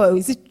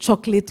 is it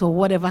chocolate or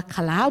whatever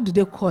color? How do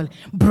they call it?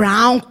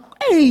 Brown.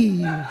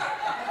 Hey.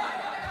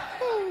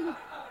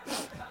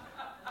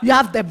 You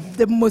have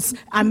the most,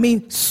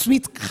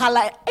 sweet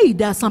color. Hey,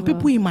 there are some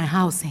people in my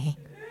house. Hey,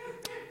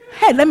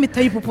 let me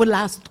tell you people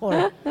last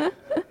story.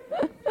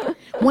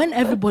 When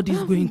everybody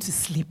is going to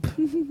sleep,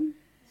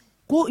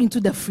 go into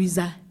the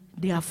freezer,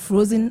 they are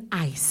frozen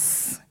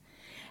ice.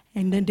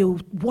 And then they will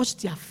wash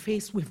their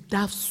face with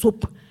Dove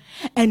soap.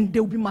 And they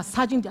will be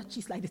massaging their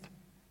cheeks like this.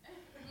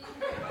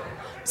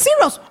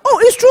 Serious.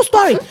 It's true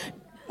story.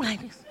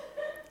 Like this.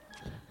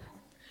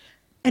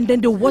 And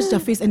then they'll wash their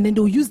face and then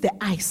they'll use the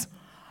ice.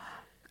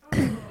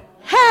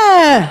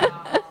 Hey!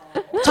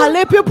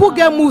 Charlie, people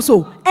get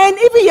muso. And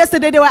even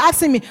yesterday they were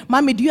asking me,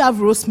 Mommy, do you have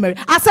rosemary?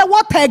 I said,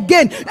 what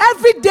again?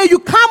 Every day you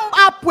come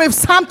up with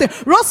something.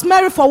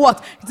 Rosemary for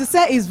what? They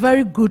say it's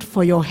very good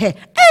for your hair.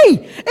 Hey,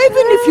 even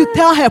if you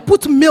tell her,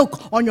 put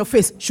milk on your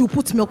face, she'll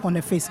put milk on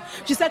her face.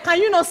 She said, can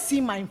you not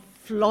see my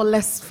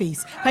flawless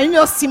face? Can you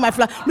not see my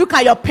look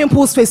at your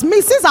pimples face.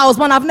 Me, since I was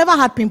born, I've never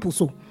had pimples.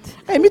 So,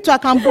 hey, me too, I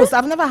can boast.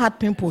 I've never had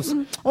pimples.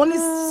 Only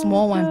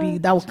small one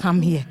that will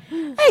come here.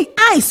 Hey,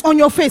 ice on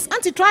your face.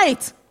 Auntie, try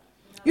it.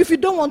 If you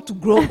don't want to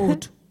grow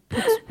old,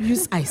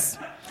 use ice.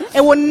 It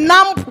will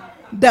numb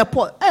the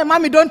pot. Hey,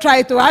 Mommy, don't try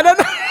it too. I don't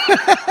know.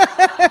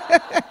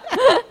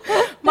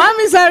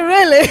 Mommy said,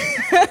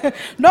 really?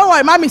 Don't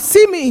worry, Mommy,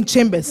 see me in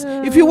Chambers.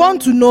 If you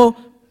want to know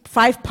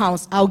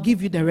 £5, I'll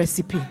give you the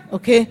recipe.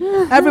 Okay?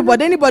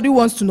 Everybody, anybody who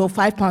wants to know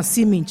 £5,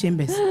 see me in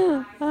Chambers.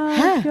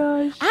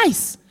 Gosh.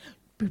 Ice.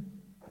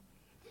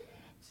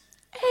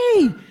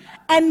 Hey.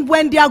 And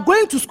when they are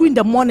going to school in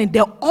the morning,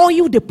 the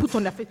oil they put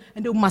on their face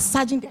and they're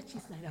massaging their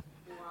cheeks like that.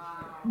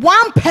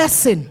 One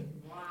person.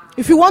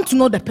 If you want to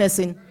know the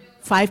person,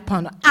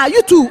 £5.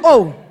 You too.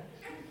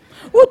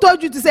 Who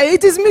told you to say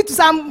it? Is me to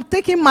say I'm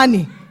taking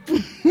money.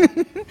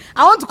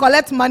 I want to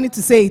collect money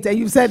to say it, and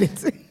you said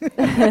it.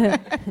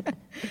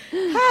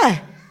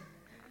 Hey.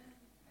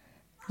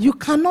 You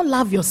cannot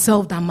love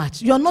yourself that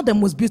much. You're not the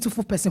most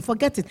beautiful person.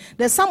 Forget it.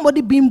 There's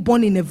somebody being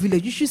born in a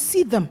village. You should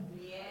see them.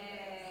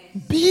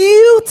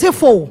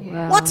 Beautiful.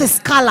 Wow. What is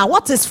color?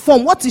 What is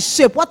form? What is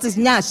shape? What is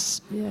nyash?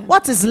 Yeah.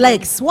 What is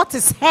legs? What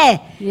is hair?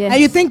 Yes.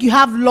 And you think you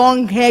have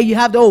long hair, you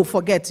have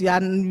forget.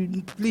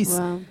 Please.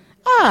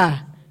 Wow.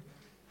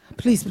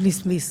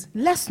 Please.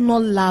 Let's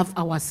not love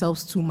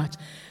ourselves too much.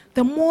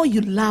 The more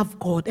you love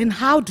God, and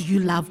how do you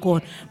love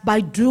God?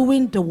 By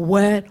doing the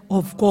word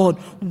of God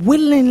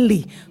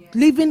willingly.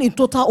 Living in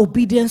total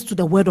obedience to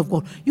the word of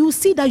God. You will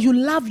see that you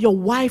love your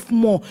wife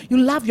more. You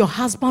love your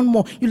husband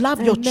more. You love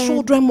your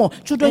children more.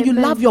 You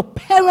love your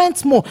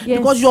parents more. Yes.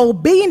 Because you're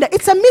obeying that.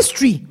 It's a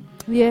mystery.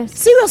 Yes.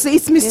 Seriously,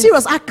 it's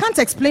mysterious. Yes. I can't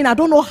explain. I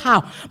don't know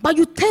how. But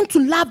you tend to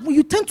love,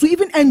 you tend to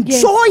even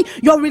enjoy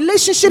your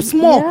relationships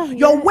more.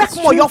 Your work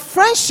more. True. Your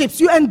friendships.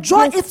 You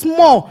enjoy it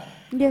more.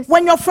 Yes.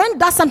 When your friend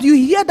does something, you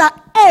hear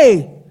that,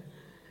 hey,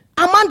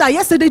 Amanda,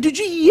 yesterday, did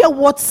you hear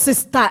what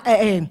Sister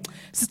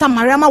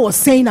Mariama was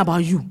saying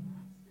about you?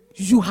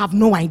 You have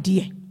no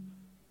idea.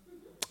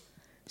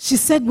 She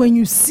said when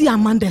you see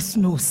Amanda's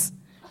nose,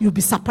 you'll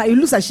be surprised. It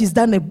looks like she's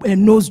done a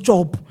nose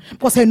job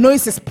because her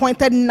nose is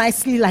pointed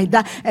nicely like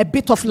that, a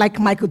bit of like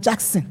Michael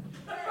Jackson.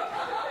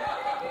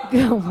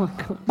 Oh my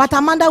God. But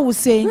Amanda will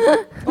say,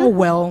 oh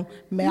well,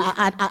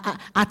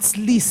 at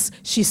least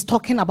she's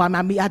talking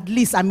about me. At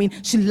least,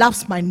 she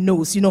loves my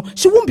nose.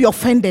 She won't be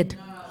offended.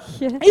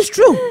 Yeah. It's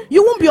true.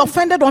 You won't be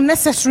offended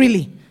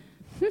unnecessarily.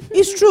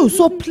 It's true.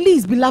 So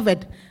please,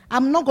 beloved,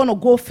 I'm not going to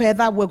go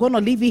further. We're going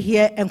to leave it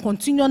here and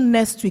continue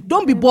next week.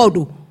 Don't be bored,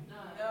 though.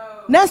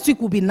 No. Next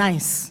week will be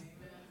nice.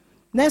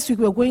 Next week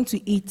we're going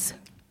to eat.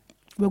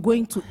 We're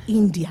going to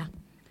India.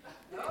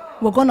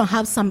 We're going to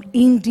have some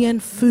Indian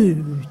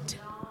food.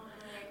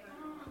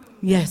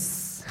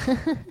 Yes.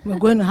 We're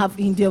going to have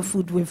Indian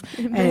food with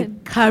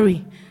Amen.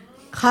 curry.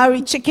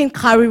 Chicken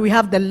curry. We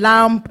have the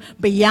lamb,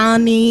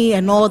 biryani,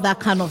 and all that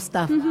kind of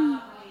stuff.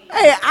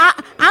 Hey,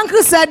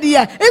 Uncle said,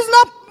 yeah,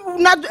 it's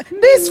not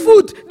this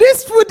food.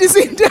 This food is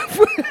Indian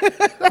food.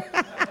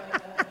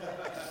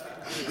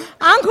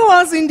 Uncle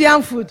wants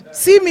Indian food.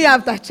 See me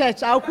after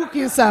church. I'll cook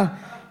you some.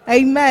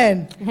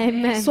 Amen.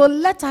 Amen. So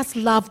let us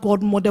love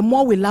God more. The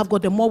more we love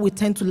God, the more we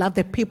tend to love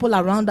the people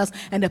around us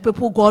and the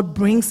people God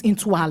brings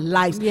into our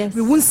lives. Yes.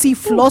 We won't see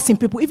flaws in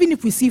people. Even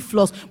if we see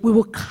flaws, we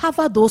will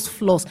cover those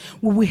flaws.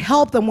 We will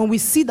help them. When we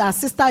see that our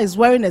sister is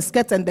wearing a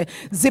skirt and the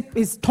zip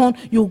is torn,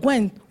 you'll go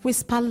and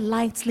whisper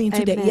lightly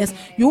into their Amen. ears.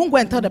 You won't go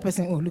and tell the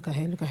person, oh, look at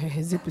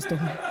her zip is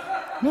torn.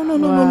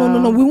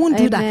 No. We won't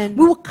do that. Amen.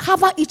 We will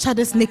cover each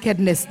other's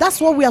nakedness. That's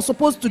what we are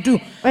supposed to do.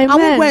 Amen. I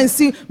won't go and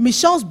see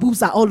Michelle's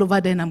boobs are all over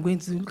there, and I'm going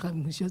to look at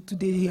Michelle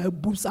today. Her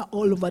boobs are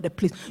all over the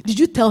place. Did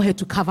you tell her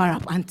to cover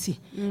up, Auntie?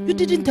 You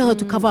didn't tell her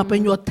to cover up,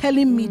 and you're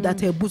telling me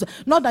that her boobs.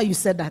 Not that you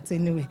said that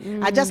anyway.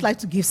 I just like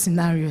to give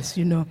scenarios,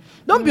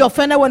 Don't be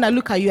offended when I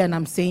look at you and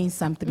I'm saying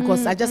something,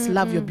 because I just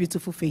love your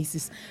beautiful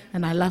faces,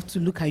 and I love to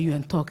look at you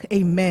and talk.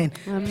 Amen.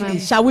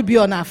 Please, shall we be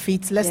on our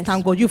feet? Let's Yes.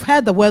 thank God. You've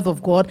heard the word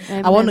of God.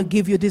 Amen. I want to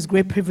give you this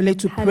great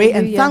privilege to pray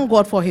and Hallelujah. thank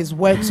God for his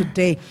word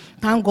today.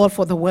 Thank God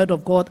for the word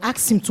of God.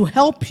 Ask him to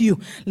help you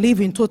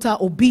live in total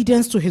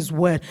obedience to his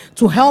word,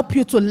 to help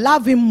you to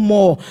love him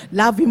more,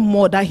 that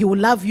he will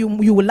love you,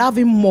 you will love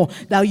him more,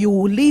 that you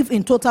will live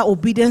in total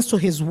obedience to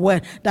his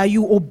word, that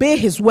you obey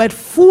his word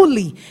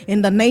fully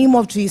in the name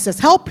of Jesus.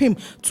 Help him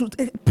to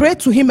pray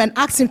to him and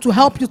ask him to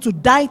help you to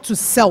die to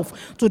self,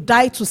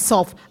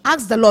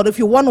 Ask the Lord, if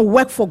you want to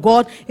work for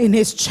God in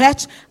his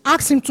church,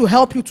 ask him to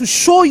help you, to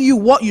show you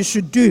what you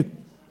should do.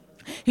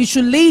 He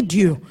should lead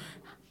you.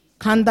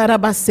 We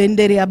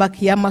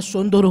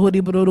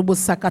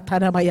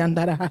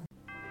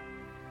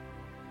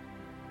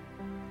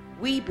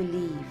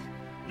believe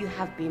you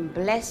have been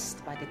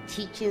blessed by the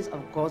teachings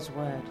of God's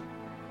word.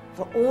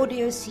 For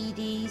audio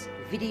CDs,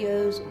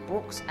 videos,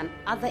 books, and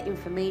other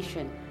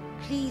information,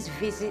 please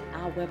visit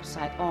our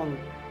website on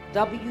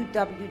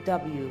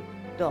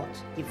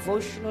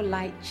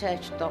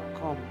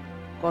www.devotionallightchurch.com.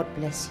 God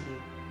bless you.